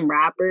Houston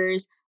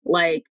rappers,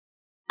 like,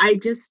 I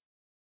just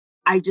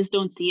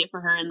don't see it for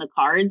her in the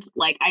cards.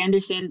 Like, I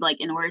understand, like,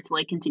 in order to,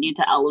 like, continue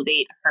to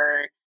elevate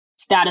her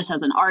status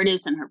as an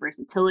artist and her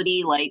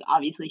versatility, like,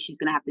 obviously she's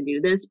gonna have to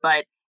do this,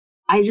 but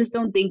I just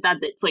don't think that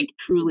it's, like,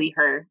 truly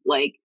her.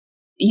 Like,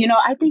 you know,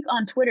 I think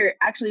on Twitter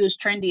actually it was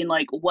trending,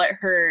 like, what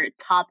her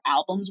top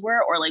albums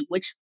were, or, like,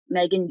 which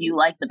Megan do you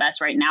like the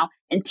best right now?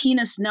 And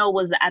Tina Snow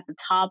was at the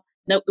top.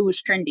 No, it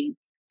was trending.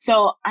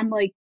 So I'm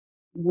like,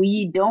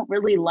 we don't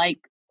really like,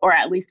 or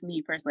at least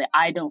me personally,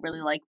 I don't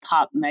really like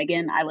pop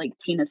Megan. I like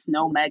Tina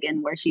Snow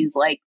Megan, where she's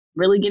like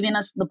really giving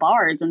us the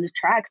bars and the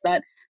tracks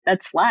that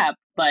slap.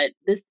 But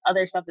this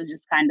other stuff is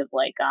just kind of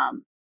like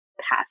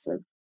passive,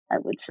 I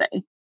would say.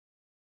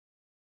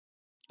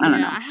 I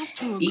don't know. I have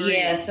to agree.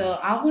 Yeah, so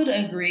I would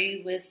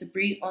agree with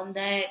Sabri on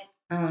that.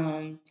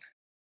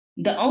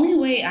 The only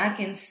way I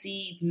can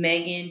see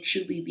Megan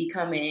truly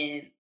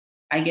becoming,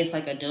 I guess,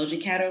 like a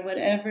Doja Cat or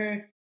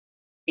whatever,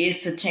 is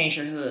to change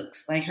her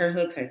hooks. Like, her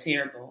hooks are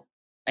terrible.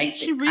 Like,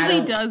 she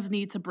really does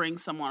need to bring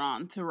someone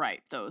on to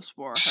write those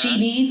for her. She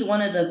needs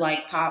one of the,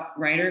 like, pop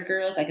writer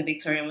girls, like a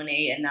Victoria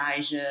Monet,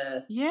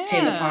 Anija,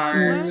 Taylor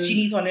Parks. She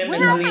needs one of them to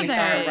come in and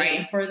start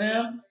writing for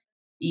them.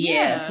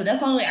 Yeah, so that's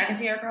the only way I can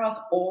see her across.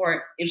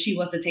 Or if she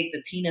was to take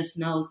the Tina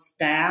Snow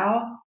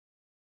style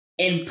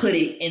and put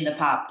it in the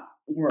pop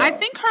world. I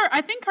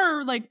think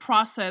her like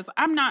process,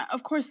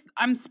 of course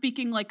I'm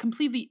speaking like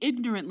completely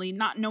ignorantly,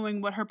 not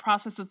knowing what her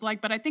process is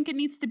like, but I think it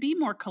needs to be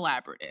more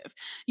collaborative.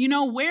 You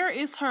know,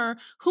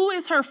 who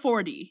is her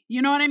 40?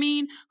 You know what I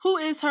mean? Who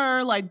is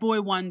her like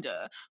boy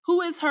wonder?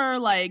 Who is her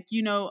like,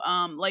 you know,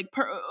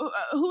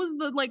 who's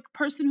the like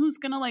person who's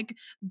gonna like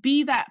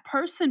be that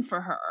person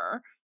for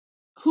her,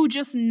 who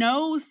just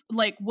knows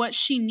like what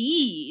she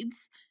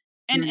needs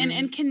and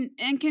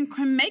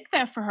can make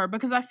that for her?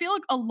 Because I feel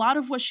like a lot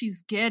of what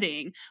she's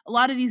getting, a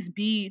lot of these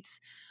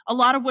beats, a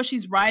lot of what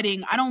she's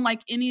writing, I don't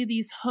like any of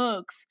these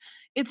hooks.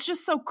 It's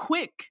just so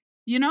quick.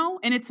 you know?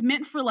 And it's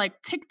meant for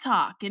like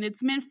TikTok, and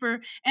it's meant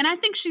for, and I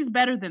think she's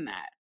better than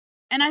that.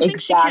 And I think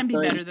she can be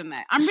better than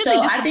that. I'm really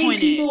disappointed. I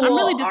think people I'm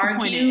really will disappointed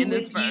argue in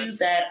this with you verse.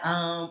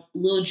 that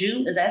Lil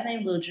Ju, is that his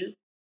name, Lil Ju?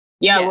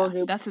 Yeah, Lil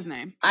Ju. That's his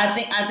name. I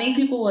think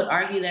people would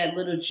argue that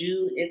Lil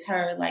Ju is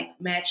her like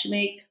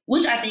matchmake,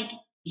 which I think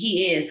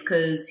he is,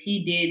 because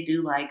he did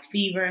do like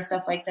Fever and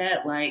stuff like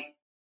that. Like,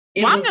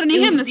 I'm gonna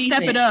need him to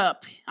step it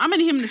up. I'm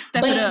gonna need him to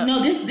step it up.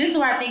 No, this is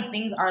where I think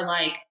things are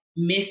like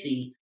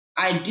missing.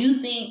 I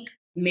do think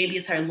maybe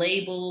it's her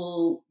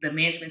label, the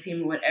management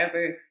team, or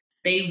whatever.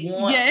 They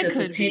want to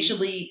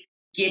potentially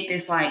get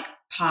this like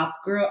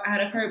pop girl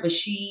out of her, but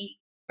she,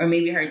 or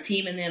maybe her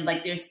team and them,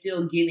 like they're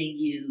still giving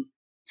you,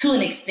 to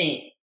an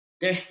extent,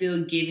 they're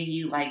still giving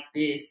you like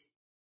this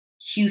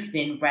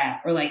Houston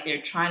rap, or like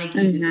they're trying to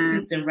give you this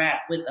Houston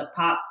rap with a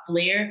pop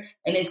flair,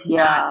 and it's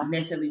not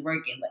necessarily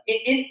working. Like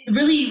it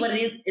really, what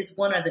it is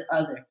one or the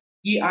other.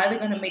 You're either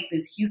gonna make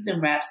this Houston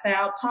rap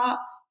style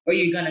pop, or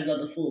you're gonna go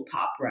the full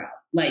pop route.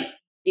 Like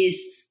it's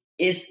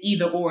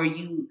either or.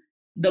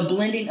 The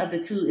blending of the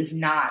two is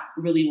not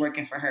really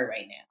working for her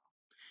right now.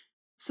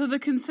 So the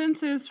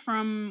consensus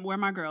from Where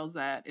My Girl's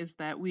At is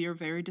that we are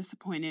very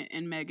disappointed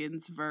in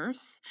Megan's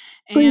verse,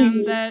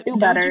 and that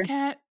Doja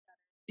Cat.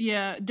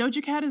 Yeah,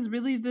 Doja Cat is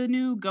really the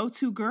new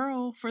go-to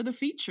girl for the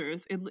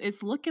features.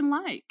 It's looking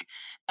like,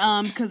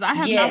 because I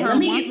have not heard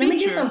one feature. Let me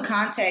give some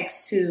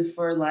context too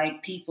for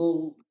like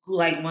people who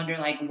like wonder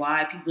like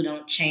why people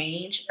don't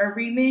change a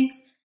remix.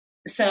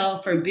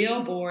 So for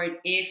Billboard,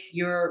 if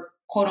your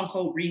quote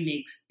unquote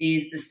remix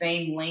is the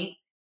same length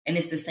and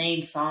it's the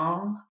same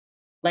song,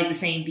 like the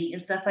same beat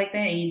and stuff like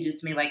that, and you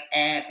just may like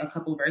add a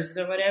couple verses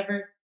or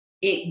whatever,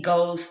 it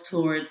goes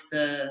towards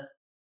the,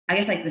 I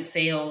guess like the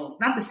sales,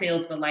 not the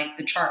sales, but like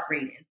the chart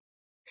rating.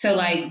 So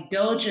like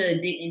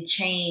Doja didn't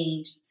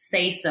change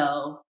Say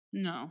So.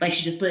 No. Like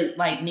she just put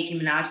like Nicki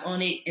Minaj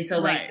on it. And so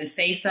like the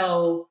Say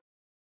So,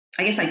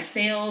 I guess like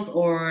sales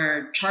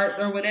or chart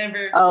or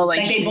whatever. Oh,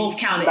 like they both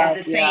counted as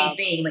the same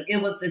thing. Like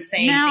it was the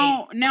same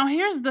thing. Now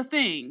here's the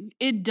thing.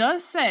 It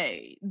does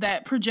say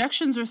that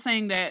projections are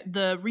saying that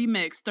the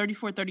remix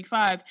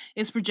 3435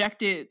 is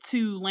projected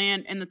to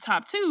land in the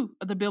top 2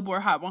 of the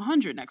Billboard Hot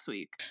 100 next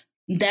week.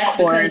 That's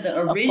because the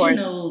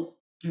original,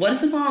 what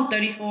is the song?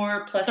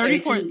 34 plus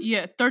 34, 32?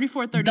 Yeah,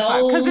 34,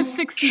 35. Because it's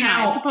 69.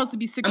 Count. It's supposed to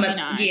be 69.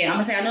 I'm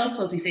gonna say, I know it's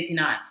supposed to be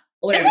 69.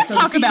 Or whatever. Let's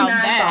talk about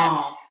that.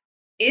 Song,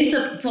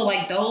 so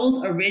like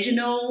those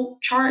original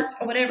charts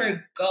or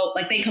whatever go,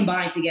 like they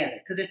combine together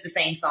because it's the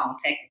same song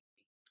technically.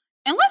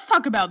 And let's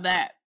talk about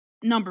that.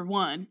 Number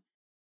 1,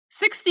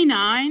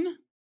 69.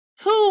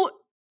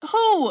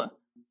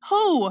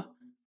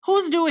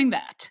 Who's doing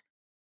that?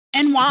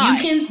 And why?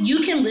 You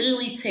can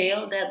literally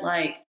tell that,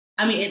 like,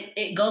 I mean,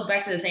 it goes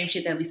back to the same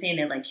shit that we saying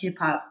that like hip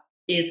hop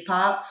is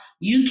pop.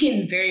 You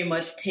can very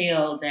much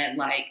tell that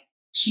like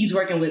she's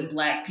working with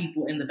Black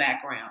people in the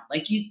background.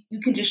 Like you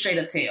can just straight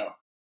up tell.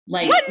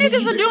 Like what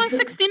niggas are doing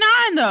 69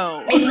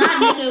 though? It's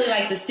not necessarily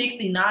like the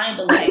 69,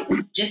 but like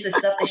just the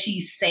stuff that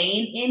she's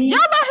saying in it. Y'all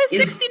about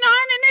his 69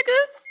 and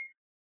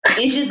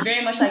niggas? It's just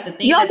very much like the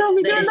things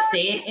that is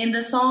said in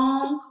the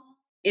song.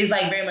 Is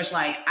like very much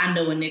like, I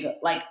know a nigga,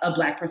 like a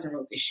Black person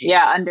wrote this shit.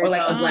 Yeah, or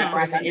like a Black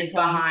person is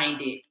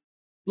behind it.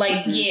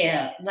 Like,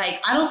 yeah, like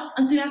I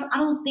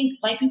don't think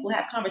Black people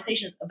have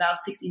conversations about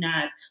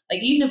 69s.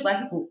 Like even if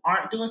Black people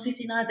aren't doing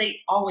 69s, they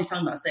always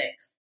talking about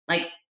sex.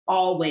 Like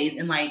always,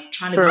 and like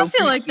trying to be I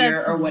feel like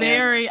that's or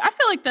whatever. I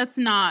feel like that's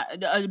not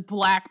a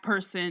Black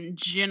person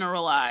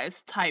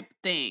generalized type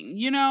thing.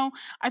 You know,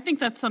 I think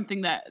that's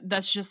something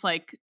that's just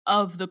like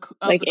of the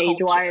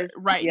age-wise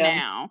right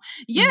now.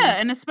 Yeah,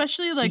 and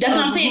especially like that's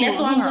what I'm saying.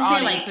 That's what I'm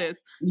saying. Like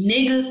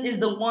niggas is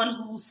the one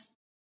who's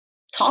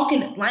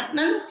talking, like not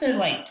necessarily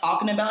like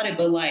talking about it,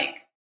 but like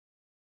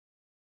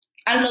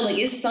I don't know, like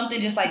it's something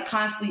just like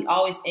constantly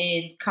always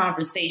in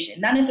conversation.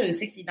 Not necessarily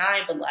 69,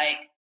 but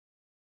like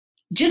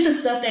just the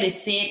stuff that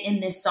is said in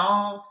this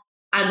song.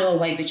 I know a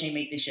white bitch ain't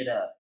make this shit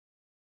up.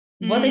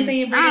 What they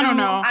saying? I don't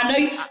know.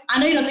 I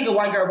know you don't think a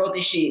white girl wrote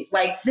this shit.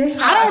 Like this.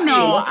 I don't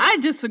know. I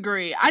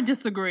disagree. I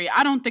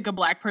don't think a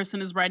Black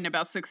person is writing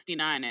about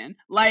 69ing.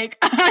 Like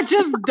I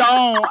just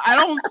don't. I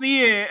don't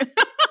see it.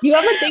 You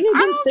ever think of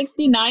them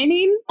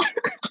 69ing?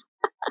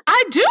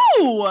 I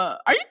do.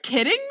 Are you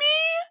kidding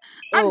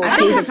me? I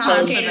think it's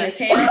complicated as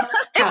hell.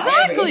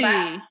 Exactly.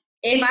 However,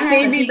 if I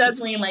had to pick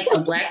between like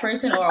a Black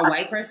person or a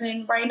white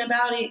person writing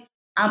about it,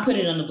 I'll put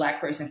it on the Black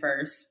person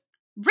first.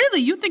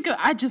 Really? You think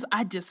I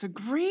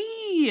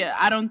disagree.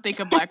 I don't think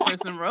a Black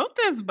person wrote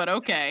this, but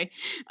okay.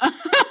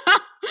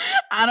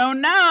 I don't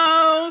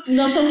know.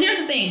 No, so here's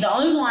the thing. The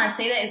only reason why I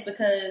say that is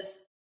because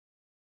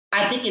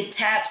I think it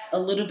taps a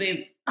little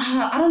bit.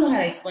 I don't know how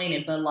to explain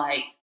it, but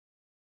like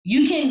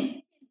you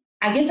can,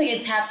 I guess like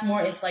it taps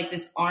more into like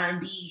this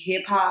R&B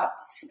hip hop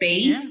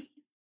space. Yeah.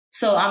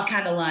 So I'm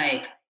kind of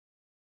like,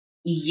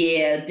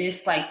 yeah,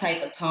 this like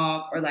type of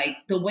talk or like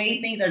the way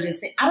things are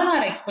just, I don't know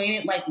how to explain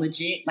it like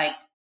legit. Like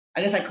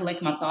I guess I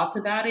collect my thoughts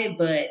about it,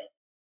 but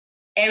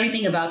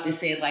everything about this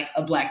said like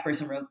a Black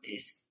person wrote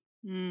this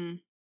to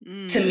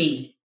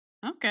me.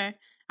 Okay.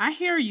 I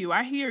hear you.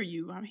 I hear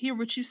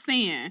what you're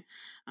saying.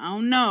 I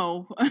don't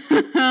know.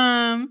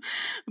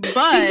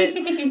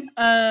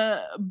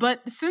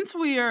 But since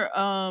we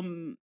are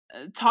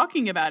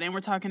talking about it, and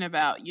we're talking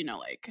about,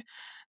 like,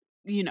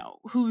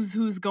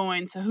 who's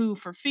going to who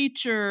for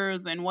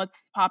features and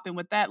what's popping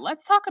with that,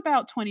 let's talk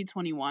about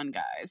 2021,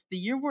 guys, the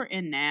year we're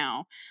in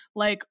now.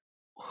 Like,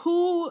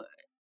 who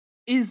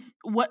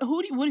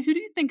who do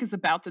you think is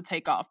about to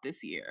take off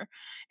this year,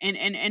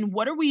 and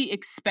what are we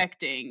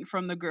expecting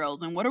from the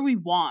girls, and what do we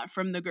want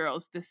from the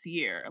girls this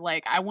year?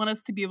 Like, I want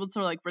us to be able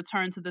to, like,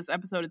 return to this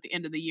episode at the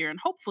end of the year and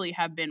hopefully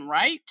have been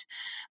right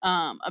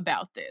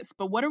about this.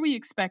 But what are we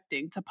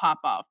expecting to pop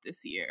off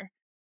this year?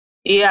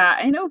 Yeah,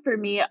 I know for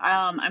me,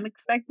 I'm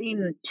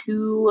expecting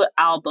 2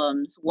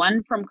 albums,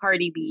 one from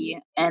Cardi B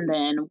and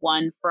then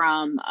one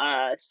from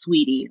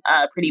Sweetie,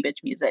 Pretty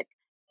Bitch Music.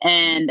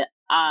 And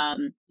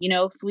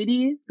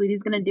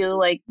Sweetie's gonna do,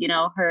 like,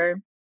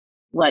 her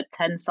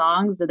 10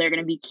 songs that they're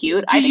gonna be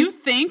cute. Do you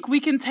think we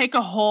can take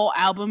a whole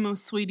album of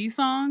Sweetie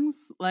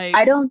songs? Like,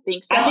 I don't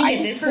think so. I think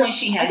at this point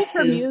she has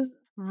to.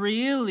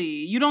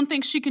 Really? You don't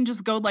think she can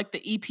just go like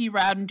the EP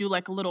route and do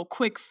like a little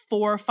quick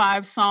 4 or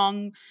 5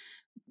 song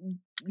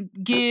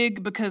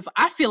gig? Because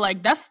I feel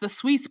like that's the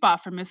sweet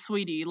spot for Miss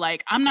Sweetie.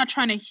 Like, I'm not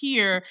trying to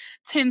hear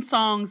 10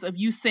 songs of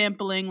you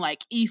sampling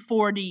like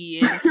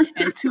E40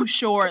 and Too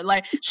Short.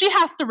 Like, she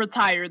has to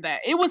retire that.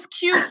 It was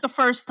cute the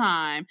first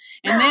time,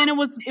 and then it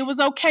was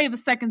okay the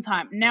second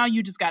time. Now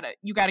you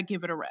gotta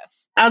give it a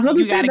rest. I was about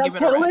to say, that's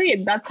her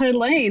lane. That's her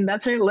lane.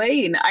 That's her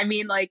lane. I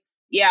mean, like,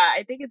 yeah,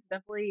 I think it's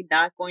definitely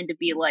not going to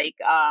be like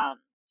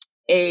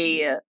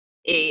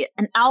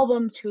an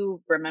album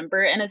to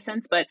remember in a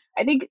sense, but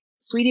I think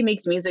Sweetie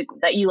makes music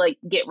that you like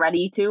get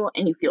ready to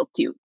and you feel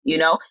cute,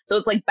 so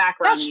it's like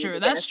background music.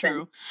 That's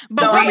true.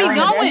 But so where we going?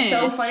 That's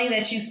so funny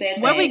that you said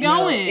that. Where we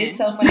going? No, it's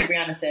so funny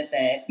Brianna said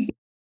that.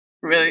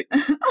 Really?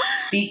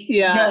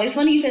 Yeah. No, it's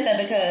funny you said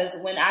that, because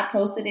when I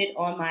posted it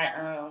on my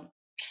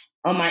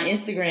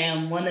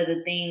Instagram, one of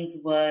the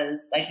things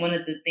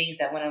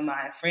that one of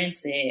my friends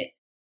said,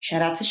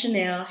 shout out to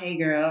Chanel, hey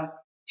girl,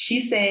 she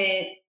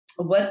said,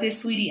 what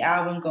this Sweetie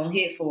album gonna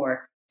hit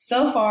for?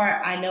 So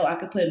far, I know I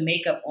could put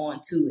makeup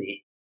on to it.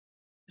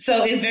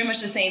 So it's very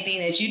much the same thing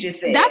that you just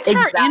said. That's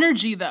her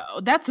energy,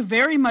 though. That's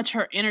very much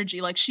her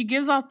energy. Like, she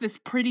gives off this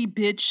pretty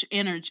bitch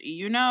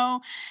energy,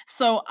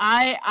 So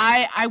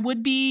I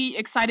would be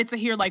excited to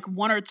hear like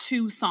 1 or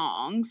 2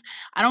 songs.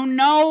 I don't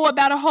know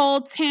about a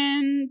whole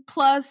 10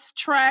 plus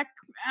track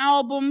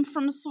album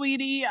from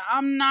Sweetie.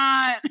 I'm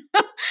not.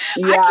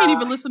 I can't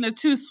even listen to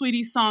 2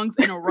 Sweetie songs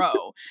in a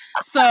row.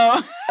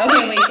 So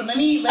okay, wait. So let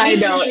me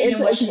finish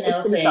what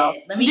Chanel said.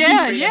 Let me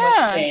what she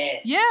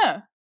said.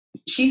 Yeah.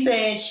 She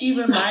said she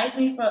reminds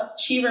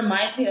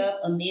me of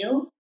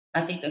Emil.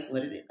 I think that's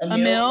what it is.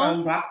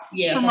 Emil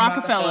from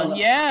Rockefeller.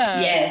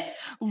 Yeah. Yes.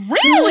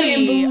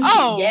 Really?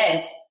 Oh.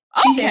 Yes.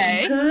 She said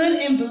she's hood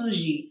and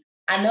bougie.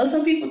 I know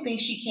some people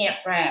think she can't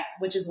rap,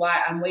 which is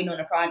why I'm waiting on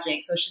a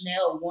project. So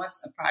Chanel wants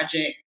a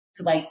project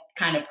to like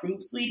kind of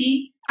prove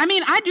Sweetie. I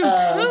mean, I do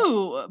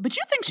too. But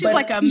you think she's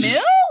like a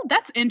mill?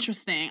 That's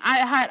interesting.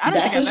 I don't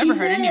think I've ever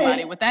heard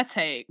anybody with that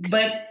take.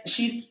 But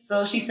she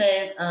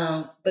says,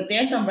 but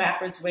there's some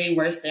rappers way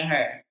worse than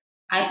her.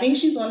 I think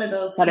she's one of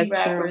those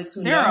rappers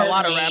who there are a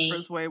lot of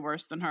rappers way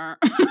worse than her.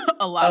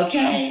 A lot.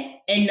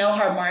 Okay, and know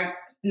how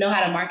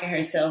to market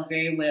herself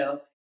very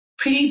well.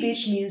 Pretty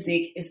Bitch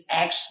Music is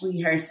actually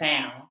her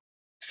sound.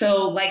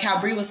 So like how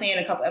Brie was saying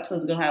a couple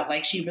episodes ago, how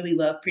like she really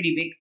loved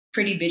Pretty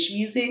Bitch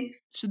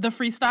Music. The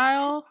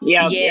freestyle?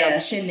 Yeah.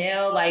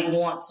 Chanel like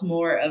wants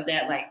more of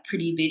that like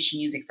Pretty Bitch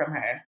music from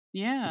her.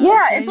 Yeah.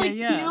 Yeah, it's like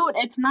cute.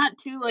 It's not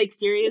too like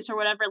serious or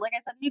whatever. Like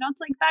I said,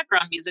 it's like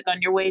background music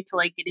on your way to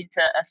like getting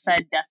to a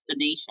said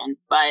destination.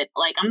 But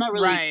like I'm not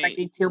really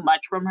expecting too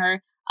much from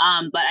her.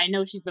 But I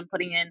know she's been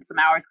putting in some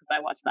hours because I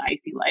watched the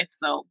Icy Life.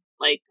 So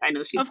like I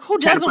know she's who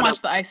doesn't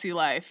watch the Icy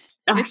Life?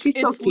 She's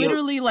so it's cute.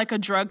 Literally like a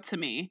drug to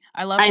me.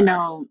 I love her. I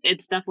know,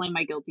 it's definitely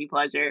my guilty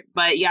pleasure.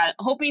 But yeah,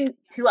 hoping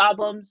 2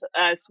 albums,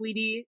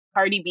 Sweetie,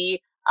 Cardi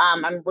B.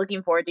 I'm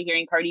looking forward to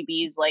hearing Cardi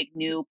B's like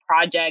new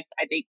project.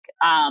 I think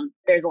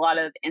there's a lot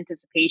of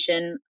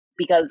anticipation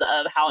because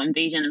of how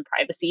Invasion and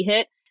Privacy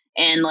hit,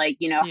 and like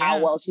how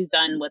well she's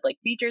done with like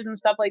features and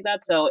stuff like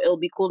that. So it'll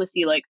be cool to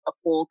see like a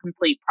full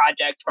complete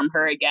project from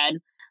her again.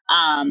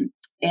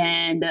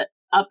 And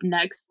up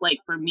next, like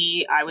for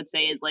me, I would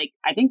say is like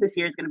I think this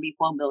year is going to be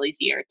Flo Milli's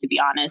year. To be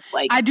honest,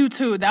 like I do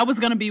too. That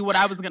was going to be what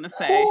I was going to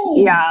say. Ooh,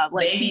 yeah,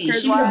 like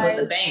features wise, with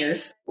the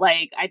bangers.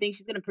 Like I think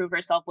she's going to prove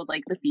herself with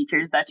like the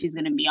features that she's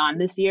going to be on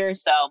this year.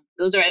 So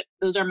those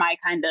are my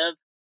kind of,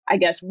 I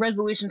guess,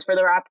 resolutions for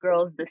the rap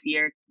girls this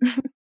year.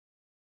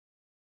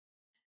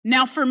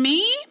 Now for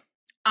me,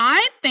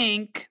 I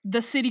think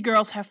the City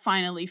Girls have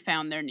finally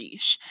found their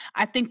niche.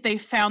 I think they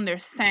found their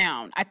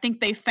sound. I think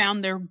they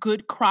found their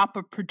good crop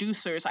of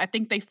producers. I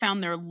think they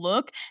found their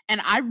look. And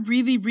I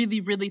really,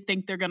 really, really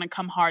think they're going to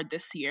come hard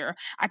this year.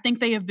 I think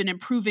they have been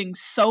improving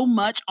so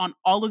much on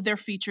all of their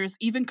features,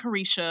 even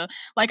Carisha.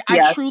 Like, I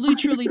Yes. truly,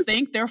 truly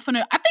think they're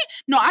finna,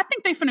 I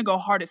think they finna go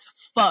hard as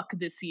fuck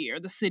this year,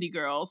 the City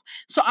Girls.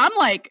 So I'm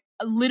like,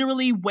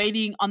 literally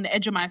waiting on the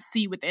edge of my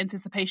seat with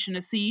anticipation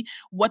to see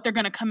what they're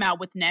going to come out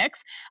with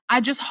next.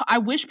 I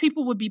wish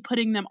people would be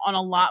putting them on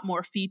a lot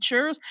more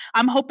features.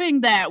 I'm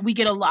hoping that we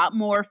get a lot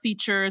more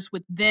features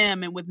with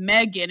them and with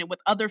Megan and with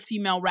other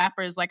female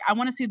rappers. Like, I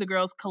want to see the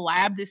girls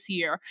collab this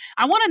year.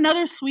 I want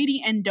another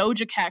Sweetie and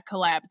Doja Cat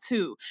collab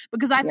too,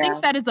 because I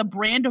think that is a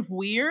brand of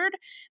weird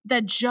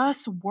that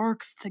just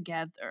works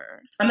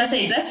together. I'm gonna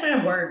say best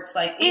friend works.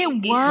 Like it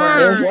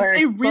works.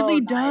 It really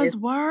so does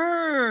nice.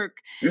 work.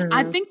 Mhm.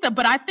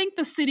 I think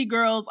the City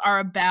Girls are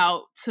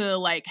about to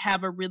like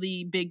have a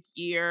really big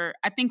year.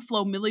 I think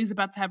Flo Millie's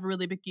about to have a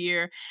really big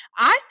year.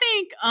 I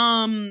think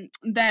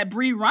that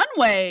Bree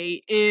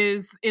Runway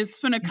is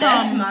gonna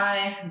come.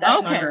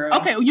 That's my girl.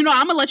 Okay, you know,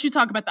 I'm gonna let you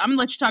talk about that. I'm gonna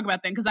let you talk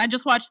about that because I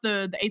just watched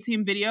the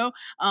ATM video.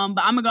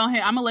 But I'm gonna go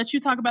ahead. I'm gonna let you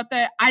talk about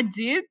that. I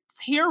did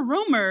hear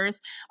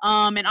rumors,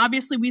 and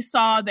obviously we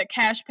saw that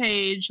Cash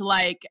Page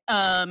was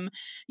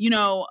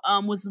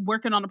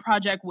working on a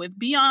project with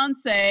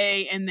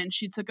Beyonce, and then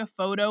she took a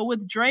photo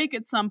with Drake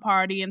at some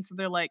party, and so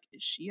they're like,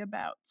 is she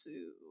about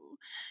to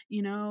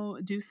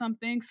do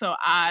something? So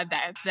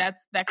that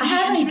I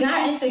haven't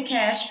gotten into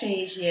Cash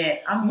Page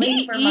yet. I'm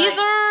waiting for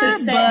to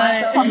set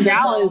myself from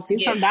Dallas. to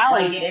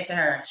get into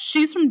her.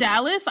 She's from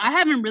Dallas. I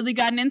haven't really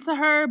gotten into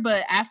her,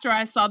 but after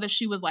I saw that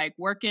she was like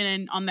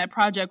working on that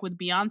project with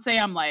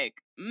Beyonce, I'm like,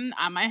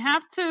 I might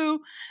have to.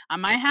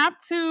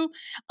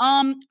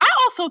 I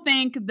also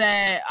think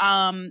that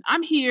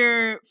I'm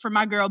here for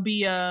my girl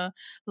Bia.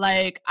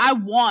 Like,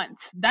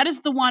 that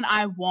is the one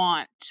I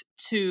want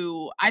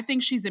to. I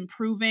think she's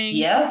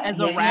improving as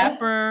a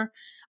rapper.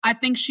 I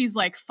think she's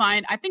like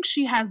fine. I think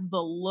she has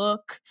the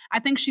look. I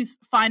think she's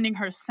finding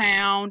her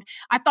sound.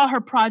 I thought her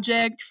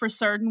project for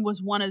certain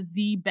was one of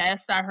the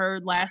best I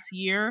heard last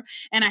year,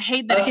 and I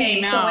hate that it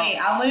came out. Okay, so wait,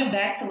 I went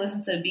back to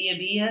listen to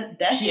Bia.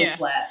 That shit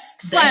slaps.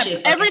 Slaps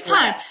every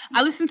time.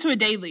 I listen to it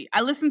daily.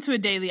 I listen to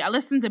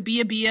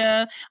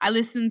Bia. I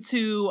listen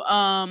to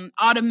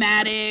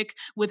Automatic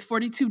with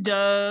 42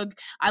 Doug.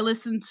 I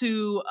listen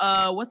to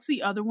what's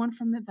the other one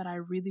from that I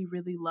really,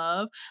 really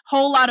love?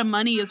 Whole Lot of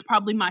Money is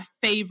probably my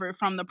favorite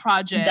from the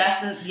project.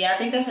 I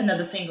think that's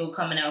another single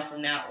coming out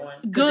from that one.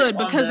 Good,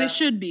 because it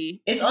should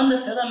be. It's on the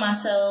Feeling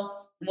Myself.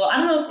 Well, I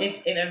don't know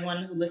if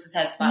everyone who listens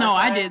has Spotify. No,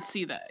 I did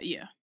see that,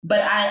 yeah.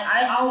 But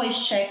I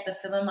always check the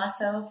Feeling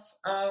Myself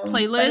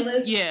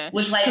playlist,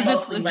 which like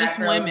mostly rap just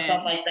girls and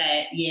stuff like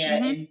that.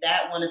 Yeah, and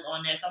that one is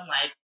on there. So I'm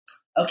like,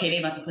 okay, they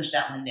about to push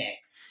that one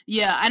next.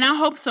 Yeah, and I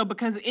hope so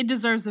because it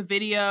deserves a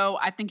video.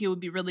 I think it would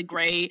be really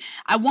great.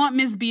 I want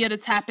Miss Bia to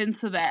tap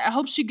into that. I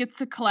hope she gets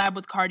to collab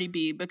with Cardi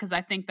B because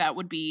I think that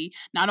would be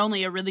not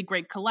only a really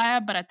great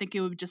collab, but I think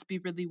it would just be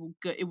really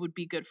good. It would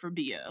be good for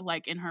Bia,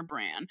 like in her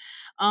brand.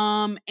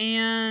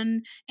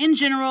 And in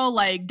general,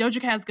 like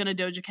Doja Cat's gonna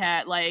Doja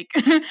Cat. Like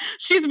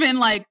she's been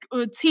like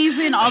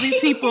teasing all these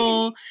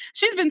people.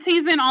 She's been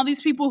teasing all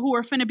these people who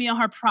are finna be on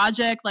her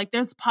project. Like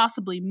there's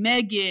possibly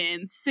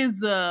Megan,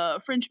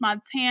 SZA, French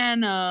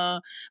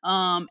Montana,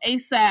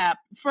 ASAP,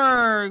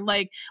 Ferg,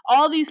 like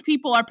all these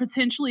people are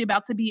potentially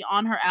about to be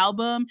on her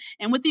album,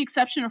 and with the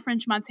exception of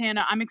French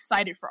Montana, I'm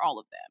excited for all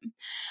of them.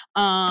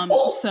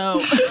 So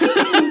no,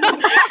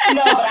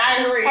 but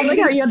I agree. I like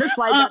how you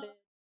underslide that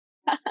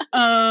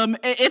in.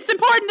 It's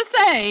important to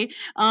say.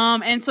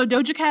 And so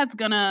Doja Cat's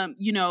gonna,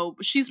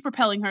 she's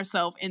propelling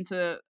herself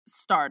into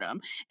stardom.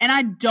 And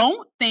I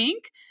don't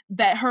think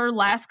that her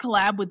last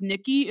collab with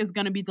Nicki is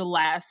gonna be the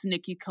last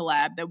Nicki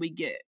collab that we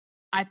get.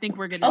 I think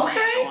we're getting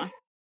another one.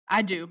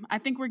 I do. I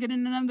think we're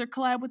getting another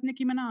collab with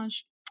Nicki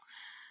Minaj.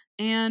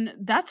 And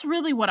that's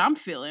really what I'm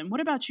feeling. What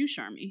about you,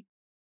 Sharmi?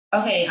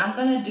 Okay, I'm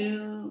going to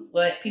do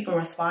what people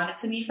responded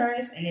to me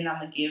first, and then I'm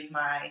going to give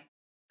my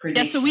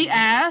prediction.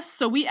 Yeah,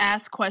 so we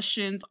asked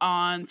questions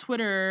on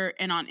Twitter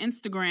and on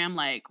Instagram,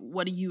 like,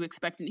 what are you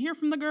expecting to hear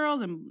from the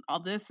girls and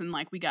all this? And,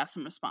 like, we got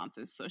some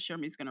responses. So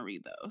Sharmi's going to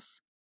read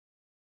those.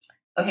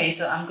 Okay,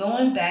 so I'm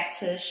going back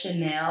to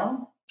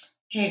Chanel.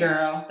 Hey,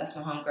 girl. That's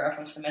my homegirl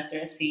from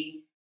Semester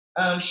C.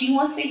 She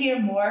wants to hear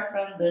more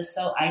from the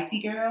So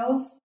Icy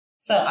girls.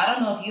 So I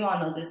don't know if you all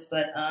know this,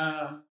 but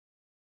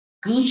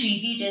Gucci,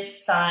 he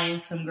just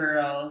signed some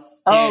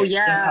girls. Oh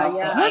yeah.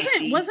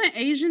 Wasn't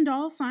Asian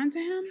Doll signed to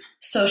him?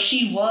 So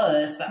she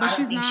was, but I don't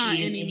she's think not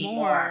she is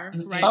anymore.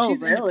 Right? Oh,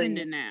 she's really?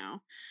 independent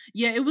now.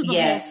 Yeah, it was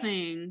a whole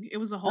thing. It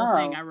was a whole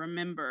thing. I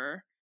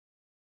remember.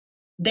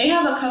 They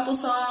have a couple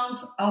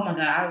songs. Oh my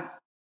god,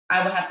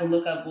 I would have to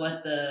look up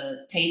what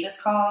the tape is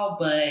called,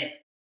 but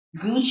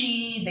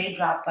Gucci, they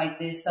dropped like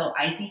this So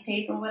Icy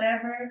tape or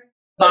whatever.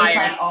 But it's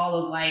like all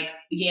of like,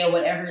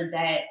 whatever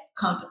that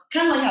kind of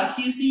like how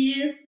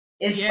QC is.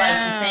 It's like the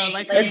Yeah, same.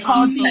 like Like a It's if you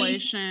called see,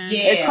 compilation.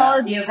 it's yeah,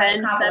 called it was like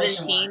a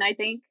compilation 1017, one. I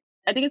think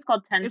it's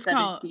called It's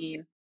called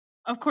 1017.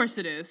 Of course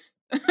it is.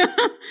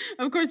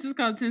 Of course it's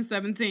called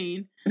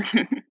 1017.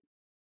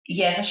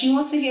 Yeah, so she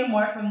wants to hear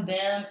more from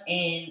them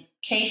and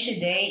Keisha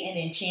Day and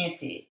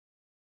Enchanted.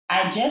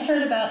 I just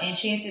heard about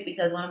Enchanted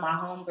because one of my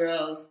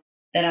homegirls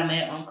that I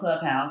met on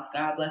Clubhouse,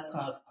 God bless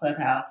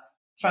Clubhouse,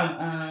 from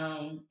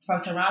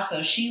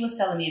Toronto, she was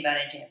telling me about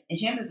Enchanted.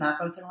 Enchanted's not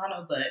from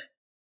Toronto, but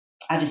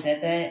I just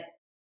said that.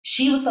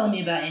 She was telling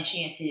me about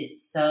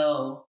Enchanted,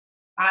 so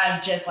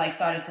I've just like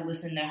started to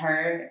listen to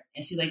her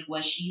and see like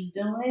what she's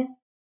doing.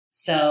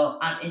 So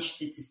I'm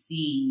interested to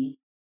see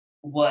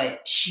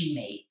what she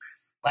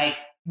makes. Like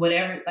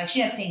whatever, like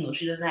she has singles,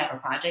 she doesn't have a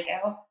project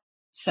out.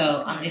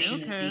 So I'm Okay,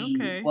 interested to okay, see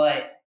okay.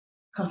 what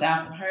comes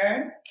out from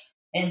her.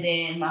 And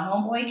then my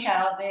homeboy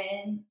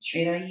Calvin,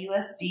 straight out of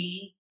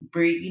USD,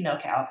 Bree, you know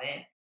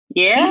Calvin.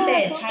 He Yeah.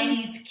 said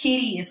Chinese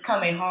Kitty is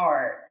coming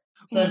hard.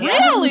 So if y'all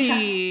know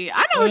Really?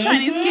 I know who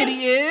Chinese Mhm.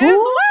 Kitty is. Who?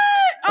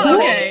 What?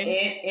 Listen, Oh,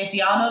 okay. if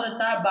y'all know the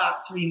Thought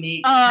Box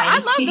remix, I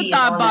Chinese love the Kitty is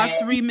Thought on Box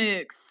that.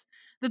 remix.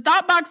 The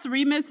Thought Box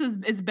remix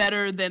is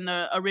better than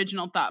the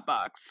original Thought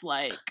Box.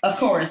 Like, Of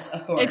course.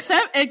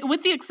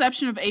 with the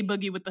exception of A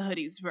Boogie with the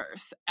Hoodies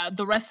verse,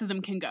 the rest of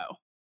them can go.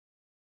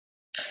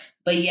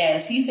 But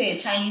yes, he said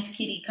Chinese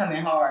Kitty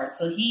coming hard.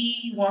 So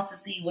he wants to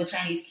see what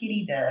Chinese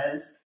Kitty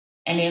does.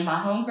 And then my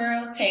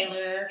homegirl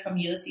Taylor from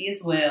USD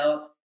as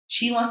well.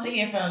 She wants to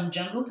hear from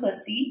Jungle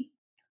Pussy,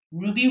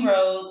 Ruby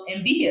Rose,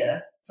 and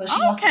Bia. So she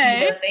wants to see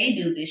Okay. what they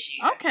do this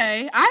year.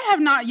 Okay. I have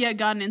not yet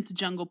gotten into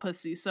Jungle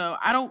Pussy, so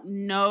I don't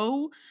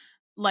know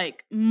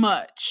like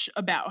much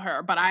about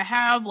her, but I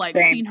have like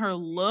Same. seen her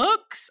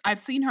looks. I've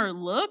seen her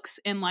looks,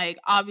 and like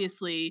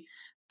obviously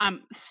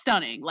I'm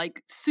stunning,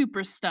 like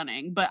super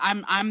stunning. But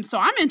I'm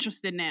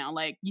interested now.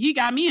 Like he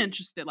got me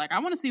interested. Like I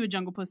want to see what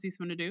Jungle Pussy's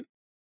gonna do.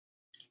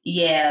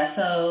 Yeah,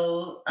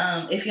 so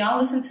if y'all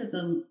listen to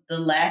the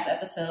last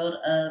episode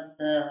of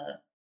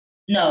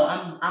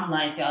I'm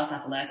lying to y'all, it's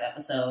not the last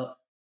episode.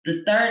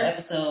 The third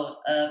episode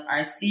of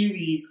our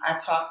series, I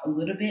talked a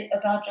little bit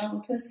about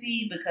Jungle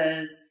Pussy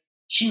because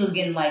she was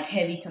getting like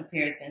heavy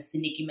comparisons to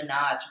Nicki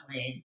Minaj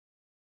when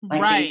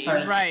like they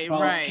first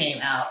both came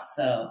out.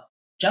 So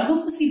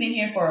Jungle Pussy been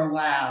here for a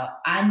while.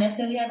 I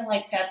necessarily haven't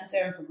like tapped into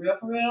her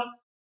for real,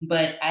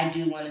 but I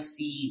do want to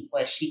see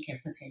what she can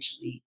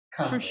potentially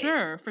come with.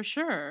 For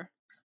sure.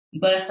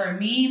 But for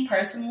me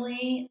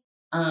personally,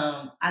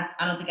 I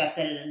don't think I've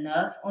said it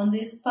enough on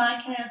this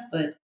podcast,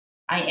 but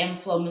I am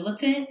Flo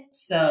militant.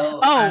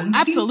 So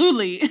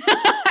absolutely.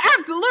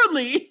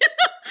 Absolutely.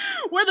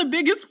 We're the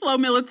biggest Flo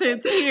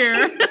militants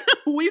here.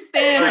 We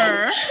stand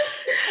her.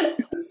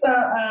 So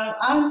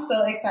I'm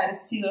so excited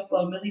to see what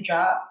Flo Milli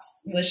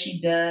drops, what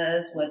she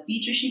does, what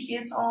feature she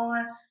gets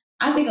on.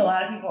 I think a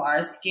lot of people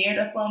are scared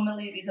of Flo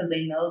Milli because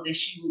they know that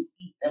she will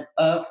eat them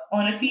up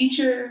on a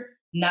feature.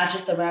 Not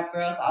just the rap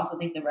girls, I also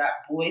think the rap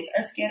boys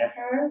are scared of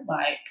her.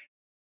 Like,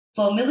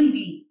 Flo Milli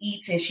be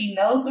eating. She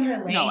knows what her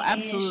lane is. No,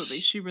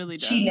 absolutely. She really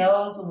does. She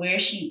knows where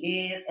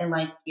she is. And,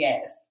 like,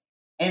 yes.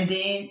 And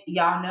then,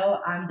 y'all know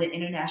I'm the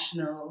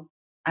international,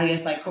 I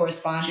guess, like,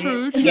 correspondent.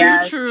 True.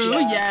 Yes.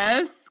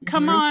 Yes.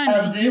 Come on,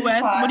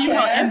 U.S. Podcast. What do you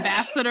call it?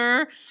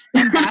 Ambassador.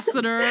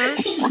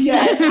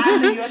 Yes,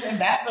 I'm the U.S.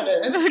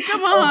 ambassador.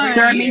 Come on.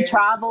 Journey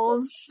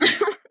travels.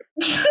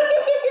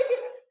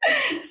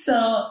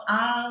 So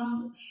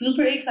I'm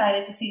super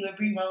excited to see what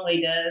Bree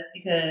Runway does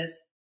because,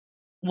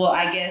 I'm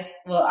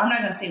not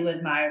going to say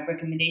what my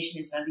recommendation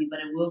is going to be, but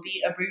it will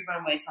be a Bree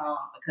Runway song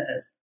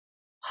because,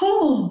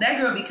 that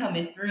girl be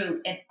coming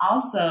through. And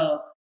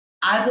also,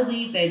 I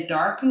believe that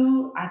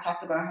Darku, I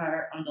talked about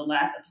her on the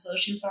last episode,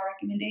 she was my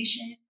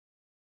recommendation.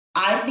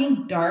 I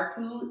think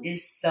Darku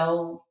is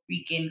so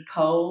freaking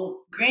cold.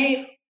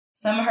 Granted,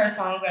 some of her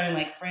songs are in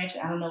like French.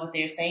 I don't know what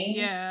they're saying.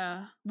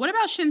 Yeah. What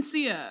about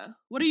Shinsia?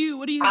 What do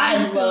you feel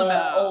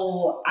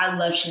I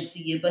love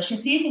Shinsia, but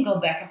Shinsia can go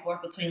back and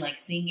forth between like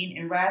singing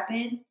and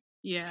rapping.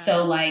 Yeah.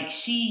 So like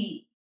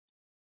here's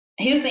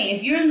the thing,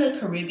 if you're in the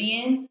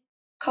Caribbean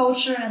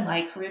culture and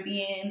like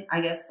Caribbean, I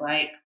guess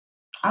like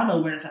I don't know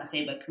what I'm trying to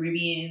say, but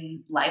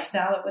Caribbean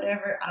lifestyle or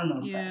whatever. I don't know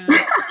what I'm trying to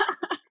say.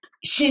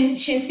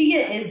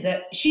 Shinsia is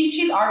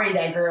she's already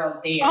that girl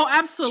there. Oh,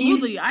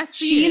 absolutely.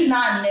 She's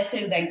not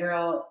necessarily that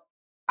girl.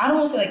 I don't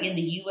want to say like in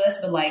the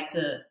US, but like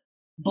to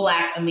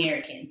Black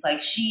Americans. Like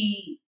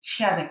she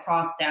hasn't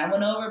crossed that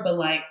one over, but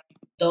like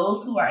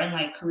those who are in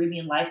like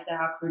Caribbean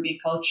lifestyle, Caribbean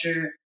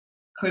culture,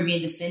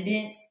 Caribbean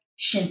descendants,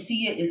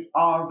 Shinsia is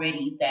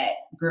already that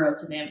girl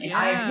to them. And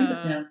I agree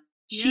with them.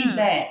 She's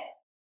that.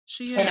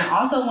 She is. And I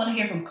also want to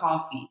hear from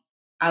Coffee.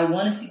 I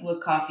want to see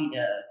what Coffee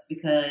does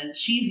because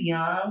she's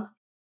young.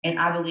 And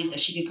I believe that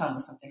she could come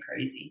with something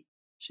crazy.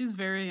 She's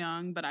very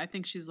young, but I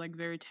think she's like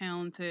very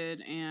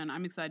talented, and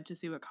I'm excited to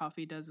see what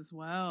Coffee does as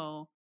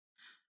well.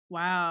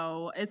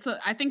 Wow,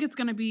 I think it's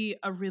going to be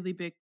a really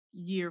big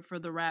year for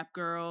the rap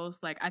girls.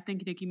 Like, I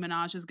think Nicki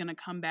Minaj is gonna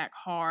come back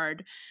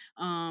hard.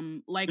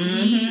 Like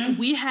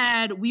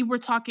we were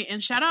talking,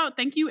 and shout out,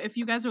 thank you if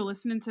you guys are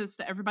listening to this,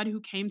 to everybody who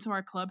came to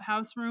our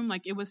Clubhouse room.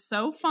 Like, it was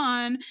so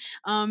fun,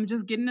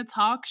 just getting to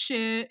talk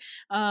shit,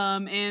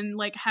 and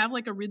like have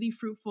like a really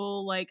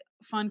fruitful, like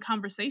fun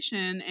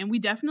conversation, and we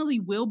definitely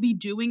will be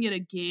doing it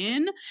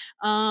again.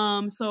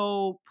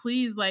 So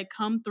please, like,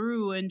 come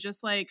through and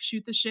just like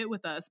shoot the shit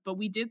with us. But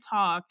we did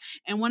talk,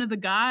 and one of the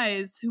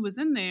guys who was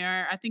in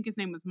there, I think his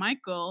name was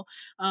Michael,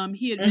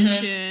 he had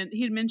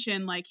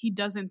mentioned like he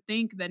doesn't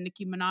think that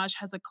Nicki Minaj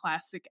has a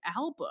classic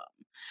album,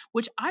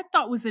 which I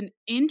thought was an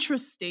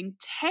interesting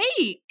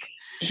take.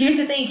 Here's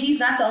the thing, he's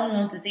not the only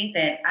one to think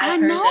that. I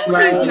know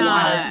he's a not.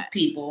 lot of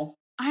people.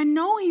 I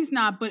know he's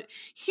not, but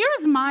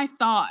here's my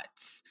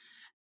thoughts.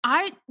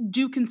 I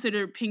do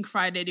consider Pink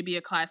Friday to be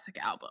a classic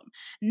album.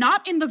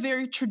 Not in the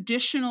very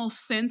traditional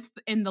sense,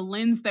 in the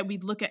lens that we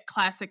look at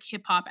classic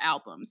hip-hop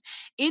albums.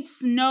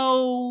 It's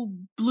no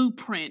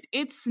Blueprint.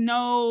 It's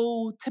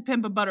no To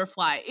Pimp a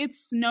Butterfly.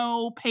 It's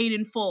no Paid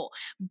in Full.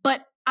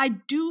 But I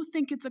do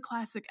think it's a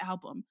classic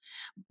album.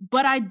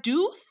 But I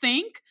do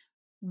think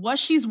what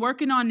she's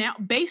working on now,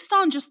 based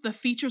on just the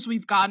features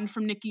we've gotten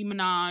from Nicki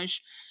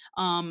Minaj,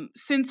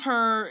 since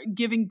her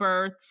giving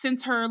birth,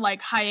 since her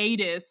like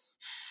hiatus,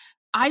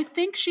 I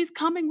think she's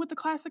coming with a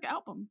classic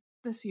album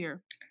this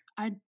year.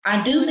 I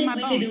do think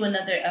we could do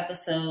another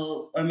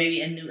episode, or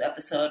maybe a new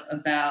episode,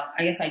 about,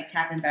 I guess, like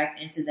tapping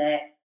back into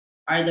that.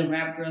 Are the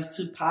rap girls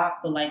too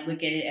pop? But like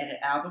look at it at an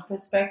album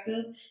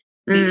perspective.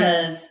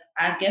 Because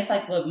I guess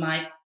like what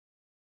my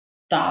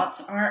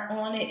thoughts are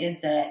on it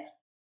is that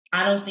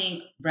I don't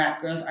think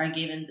rap girls are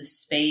given the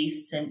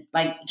space, and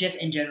like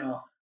just in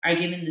general, are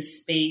given the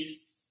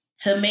space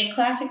to make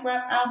classic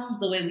rap albums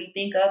the way we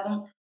think of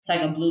them. It's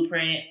like a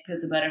Blueprint,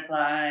 Pimp the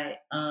Butterfly.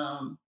 Okay,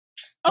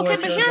 but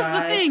here's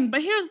the thing.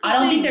 I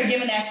don't think they're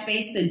given that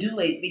space to do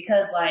it,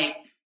 because like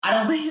I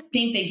don't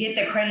think they get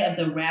the credit of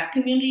the rap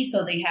community,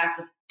 so they have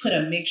to put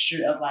a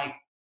mixture of like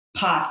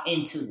pop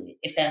into it,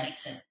 if that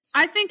makes sense.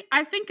 I think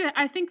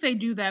they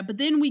do that, but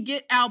then we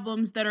get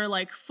albums that are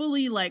like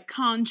fully like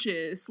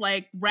conscious,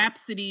 like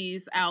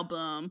Rhapsody's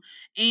album.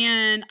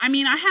 And I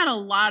mean, I had a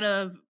lot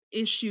of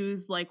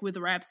issues like with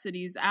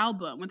Rhapsody's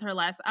album, with her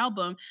last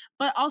album,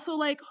 but also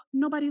like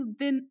nobody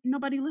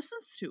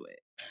listens to it.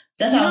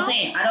 That's what I'm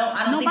saying.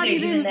 I don't think they're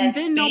given that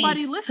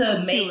space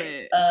to make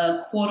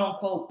a quote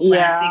unquote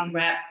classic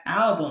rap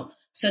album.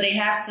 So they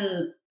have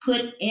to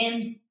put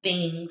in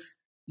things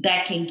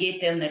that can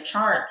get them the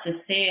chart, to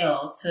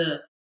sell,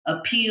 to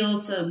appeal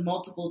to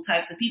multiple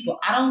types of people.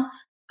 I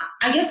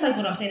guess like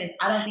what I'm saying is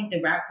I don't think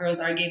the rap girls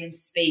are given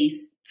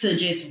space to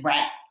just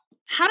rap.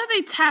 How do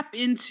they tap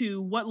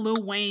into what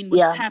Lil Wayne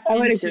was tapped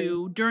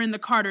into during the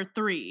Carter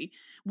 3,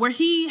 where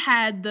he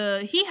had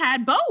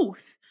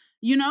both?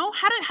 You know,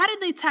 how did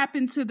they tap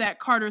into that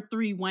Carter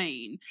 3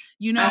 Wayne?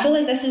 You know, I feel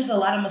like that's just a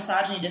lot of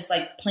misogyny just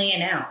like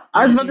playing out.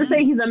 I was about to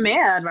say he's a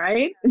man,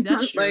 right?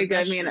 That's true.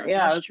 That's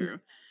true.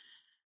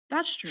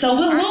 That's true. So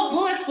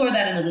we'll explore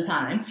that another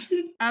time.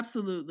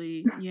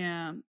 Absolutely.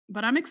 Yeah.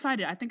 But I'm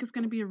excited. I think it's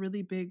going to be a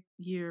really big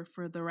year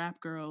for the rap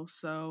girls.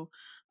 So,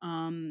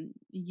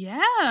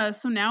 yeah.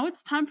 So now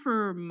it's time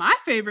for my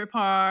favorite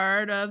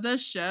part of the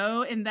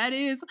show, and that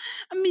is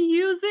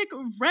Music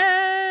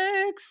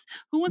Rex.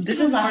 Who wants to go first? This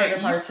is my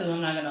favorite part too,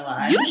 I'm not going to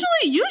lie.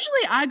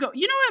 Usually I go.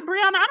 You know what,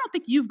 Brianna? I don't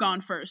think you've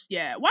gone first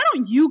yet. Why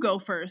don't you go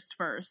first?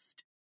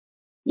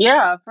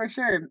 Yeah, for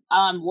sure.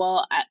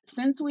 Well,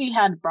 since we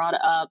had brought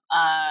up,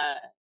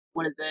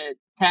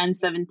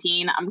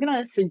 1017, I'm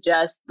gonna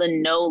suggest the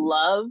No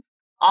Love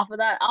off of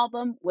that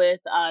album with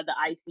the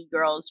Icy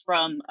Girls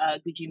from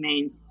Gucci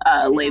Mane's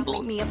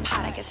label. They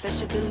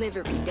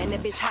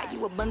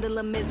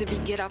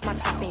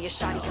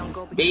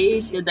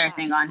did their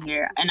thing on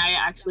here, and I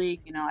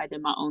actually, I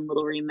did my own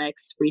little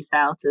remix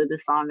freestyle to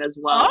this song as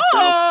well.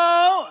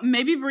 Oh, so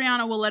maybe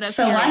Brianna will let us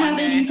hear. So why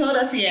haven't you told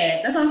us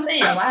yet? That's what I'm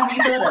saying. Why haven't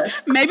you told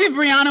us? Maybe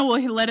Brianna will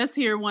let us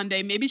hear one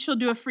day. Maybe she'll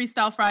do a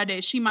Freestyle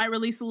Friday. She might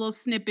release a little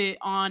snippet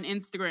on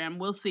Instagram.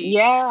 We'll see.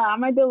 Yeah, I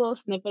might do a little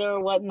snippet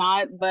or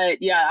whatnot, but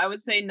yeah, I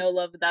would say No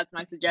Love, but that's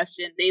my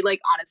suggestion. They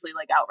honestly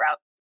out-rap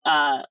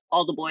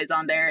all the boys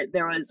on there.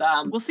 There was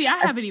well, see, I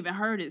haven't even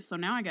heard it, so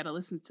now I gotta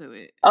listen to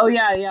it. Oh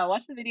yeah,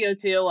 watch the video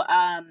too.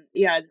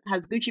 It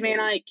has Gucci Mane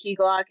on it, Key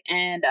Glock,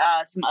 and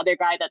some other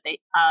guy that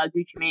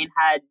Gucci Mane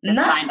had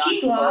just signed on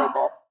to the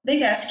label. They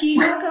got Ski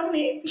Glock on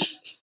it.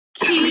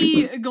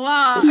 Key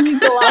Glock.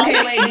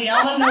 Okay, wait,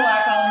 y'all don't know why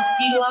I call him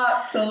Ski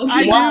Glock. So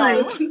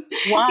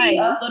why? He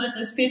uploaded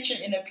this picture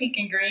in a pink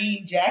and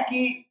green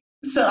jacket.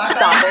 So I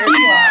Stop it.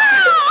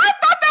 I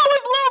thought that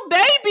was Lil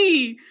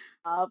Baby.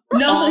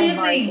 So here's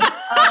the thing.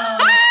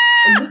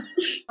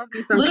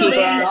 Lil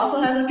Baby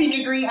also has a pink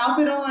and green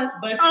outfit on,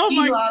 but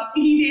Ski Glock,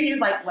 he did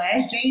his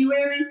last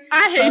January.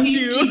 I hate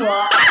you. Ski Glock.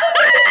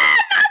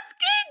 Not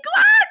Ski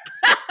Glock.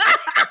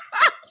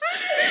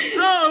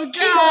 Oh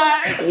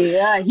God.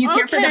 Yeah, he's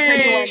here for the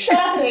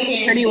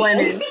pretty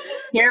women.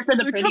 Here for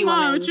the pretty women. Come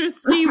on with your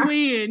ski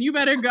win. You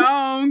better go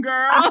on,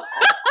 girl.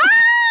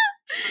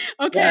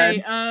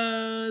 Okay,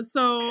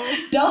 so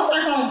don't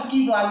start calling him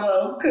Ski Block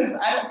though, because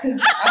I've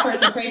heard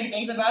some crazy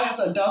things about him.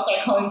 So don't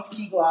start calling him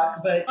Ski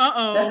Block. But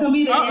that's gonna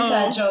be the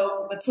inside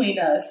joke between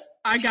us.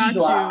 I got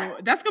you.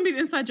 That's gonna be the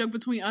inside joke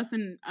between us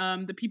and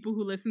the people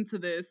who listen to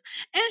this.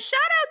 And shout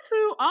out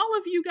to all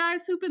of you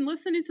guys who've been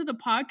listening to the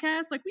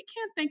podcast. Like, we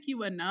can't thank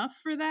you enough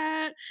for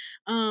that.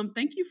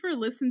 Thank you for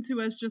listening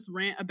to us just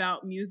rant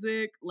about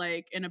music,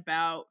 like, and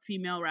about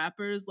female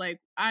rappers. Like,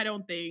 I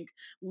don't think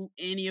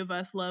any of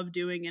us love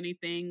doing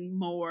anything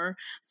more.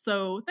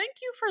 So thank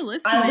you for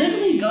listening. I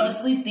literally go to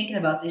sleep thinking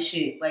about this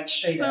shit, like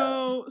straight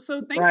up.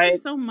 So thank you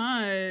so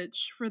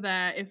much for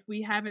that. If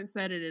we haven't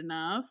said it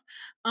enough.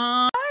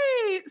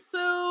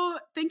 So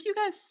thank you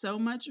guys so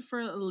much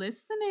for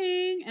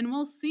listening, and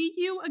we'll see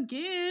you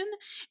again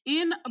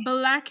in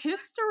Black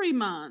History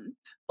Month.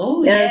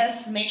 Oh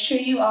yes. Make sure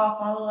you all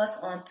follow us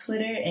on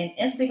Twitter and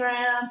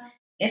Instagram.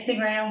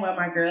 Instagram, where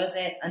my girls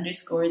at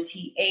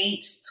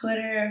 _TH.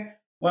 Twitter,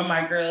 where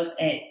my girls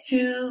at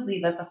 2.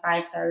 Leave us a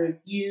 5-star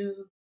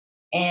review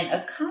and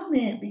a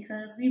comment,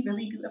 because we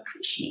really do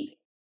appreciate it.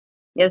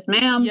 Yes,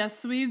 ma'am.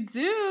 Yes, we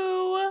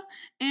do.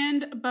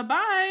 And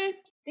bye-bye.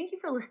 Thank you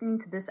for listening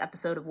to this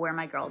episode of Where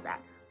My Girls At,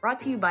 brought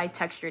to you by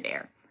Textured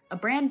Air, a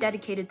brand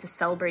dedicated to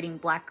celebrating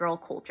Black girl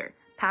culture,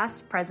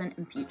 past, present,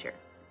 and future.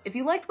 If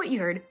you liked what you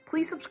heard,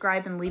 please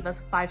subscribe and leave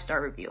us a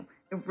 5-star review.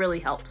 It really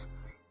helps.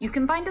 You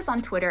can find us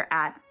on Twitter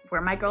at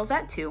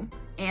WhereMyGirlsAt2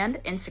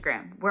 and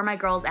Instagram,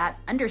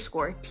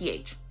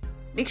 WhereMyGirlsAt_TH.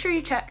 Make sure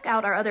you check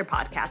out our other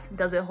podcasts,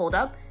 Does It Hold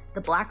Up?,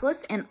 The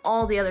Blacklist, and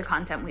all the other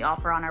content we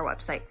offer on our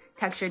website,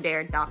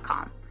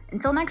 texturedair.com.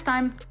 Until next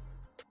time.